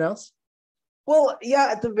something else? Well, yeah,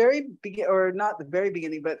 at the very beginning, or not the very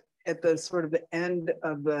beginning, but at the sort of the end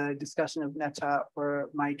of the discussion of Metta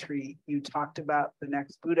or Maitri, you talked about the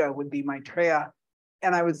next Buddha would be Maitreya.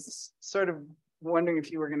 And I was sort of wondering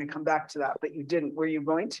if you were going to come back to that, but you didn't. Were you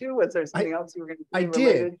going to? Was there something else you were going to say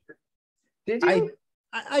related? Did you?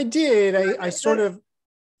 I did.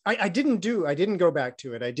 I didn't go back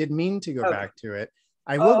to it. I did mean to go back to it.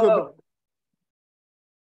 I will go.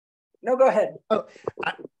 No, go ahead.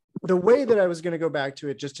 The way that I was going to go back to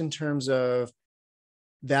it, just in terms of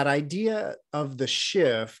that idea of the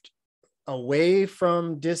shift away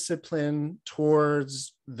from discipline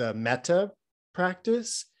towards the metta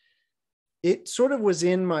practice, it sort of was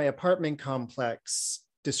in my apartment complex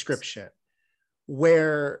description,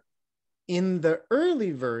 where in the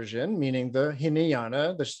early version, meaning the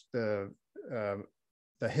Hinayana, the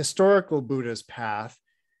historical Buddha's path,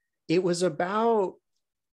 it was about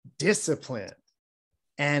discipline.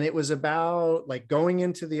 And it was about like going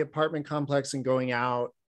into the apartment complex and going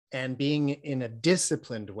out and being in a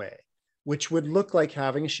disciplined way, which would look like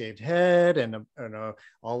having a shaved head and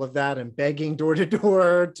all of that, and begging door to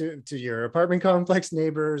door to your apartment complex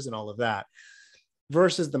neighbors and all of that.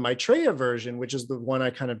 Versus the Maitreya version, which is the one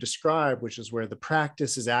I kind of described, which is where the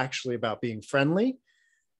practice is actually about being friendly.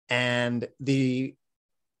 And the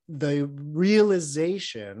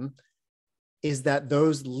realization is that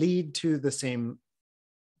those lead to the same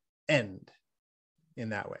end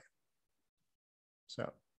in that way.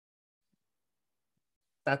 So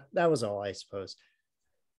that was all, I suppose.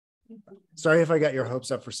 Sorry if I got your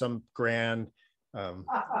hopes up for some grand. All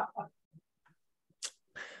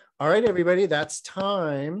right, everybody, that's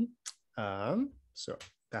time. So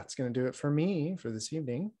that's going to do it for me for this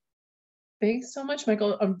evening. Thanks so much,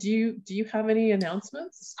 Michael. Do you have any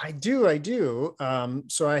announcements? I do.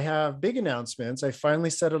 So I have big announcements. I finally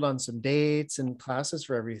settled on some dates and classes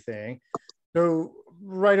for everything. So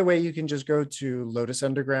right away, you can just go to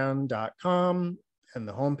lotusunderground.com, and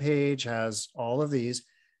the homepage has all of these.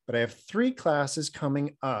 But I have 3 classes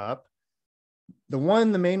coming up. The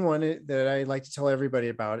main one that I like to tell everybody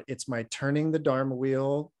about, it's my Turning the Dharma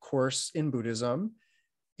Wheel course in Buddhism.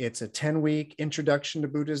 It's a 10-week introduction to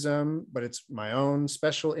Buddhism, but it's my own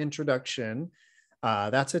special introduction.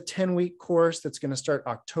 That's a 10-week course that's going to start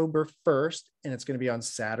October 1st, and it's going to be on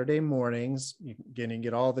Saturday mornings. You can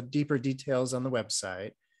get all the deeper details on the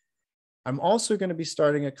website. I'm also going to be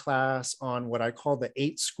starting a class on what I call the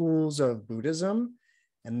 8 schools of Buddhism.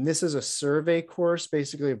 And this is a survey course,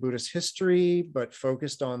 basically of Buddhist history, but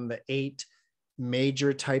focused on the 8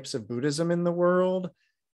 major types of Buddhism in the world.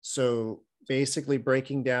 So basically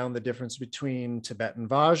breaking down the difference between Tibetan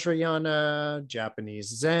Vajrayana, Japanese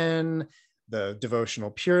Zen, the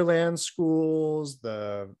devotional Pure Land schools,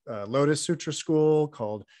 the Lotus Sutra school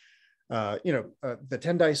called, the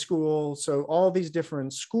Tendai school. So all these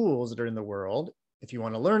different schools that are in the world, if you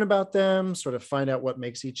want to learn about them, sort of find out what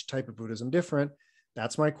makes each type of Buddhism different,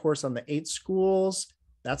 that's my course on the 8 schools.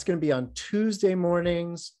 That's going to be on Tuesday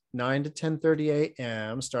mornings, 9 to 10:30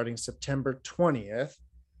 a.m., starting September 20th.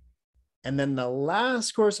 And then the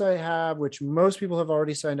last course I have, which most people have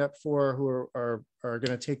already signed up for who are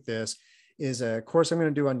going to take this, is a course I'm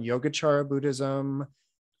going to do on Yogacara Buddhism,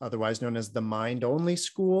 otherwise known as the mind-only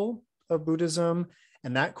school of Buddhism.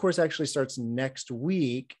 And that course actually starts next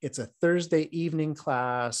week. It's a Thursday evening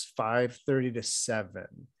class, 5:30 to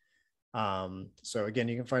 7. So again,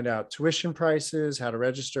 you can find out tuition prices, how to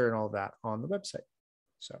register, and all that on the website.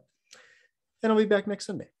 So, and I'll be back next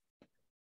Sunday.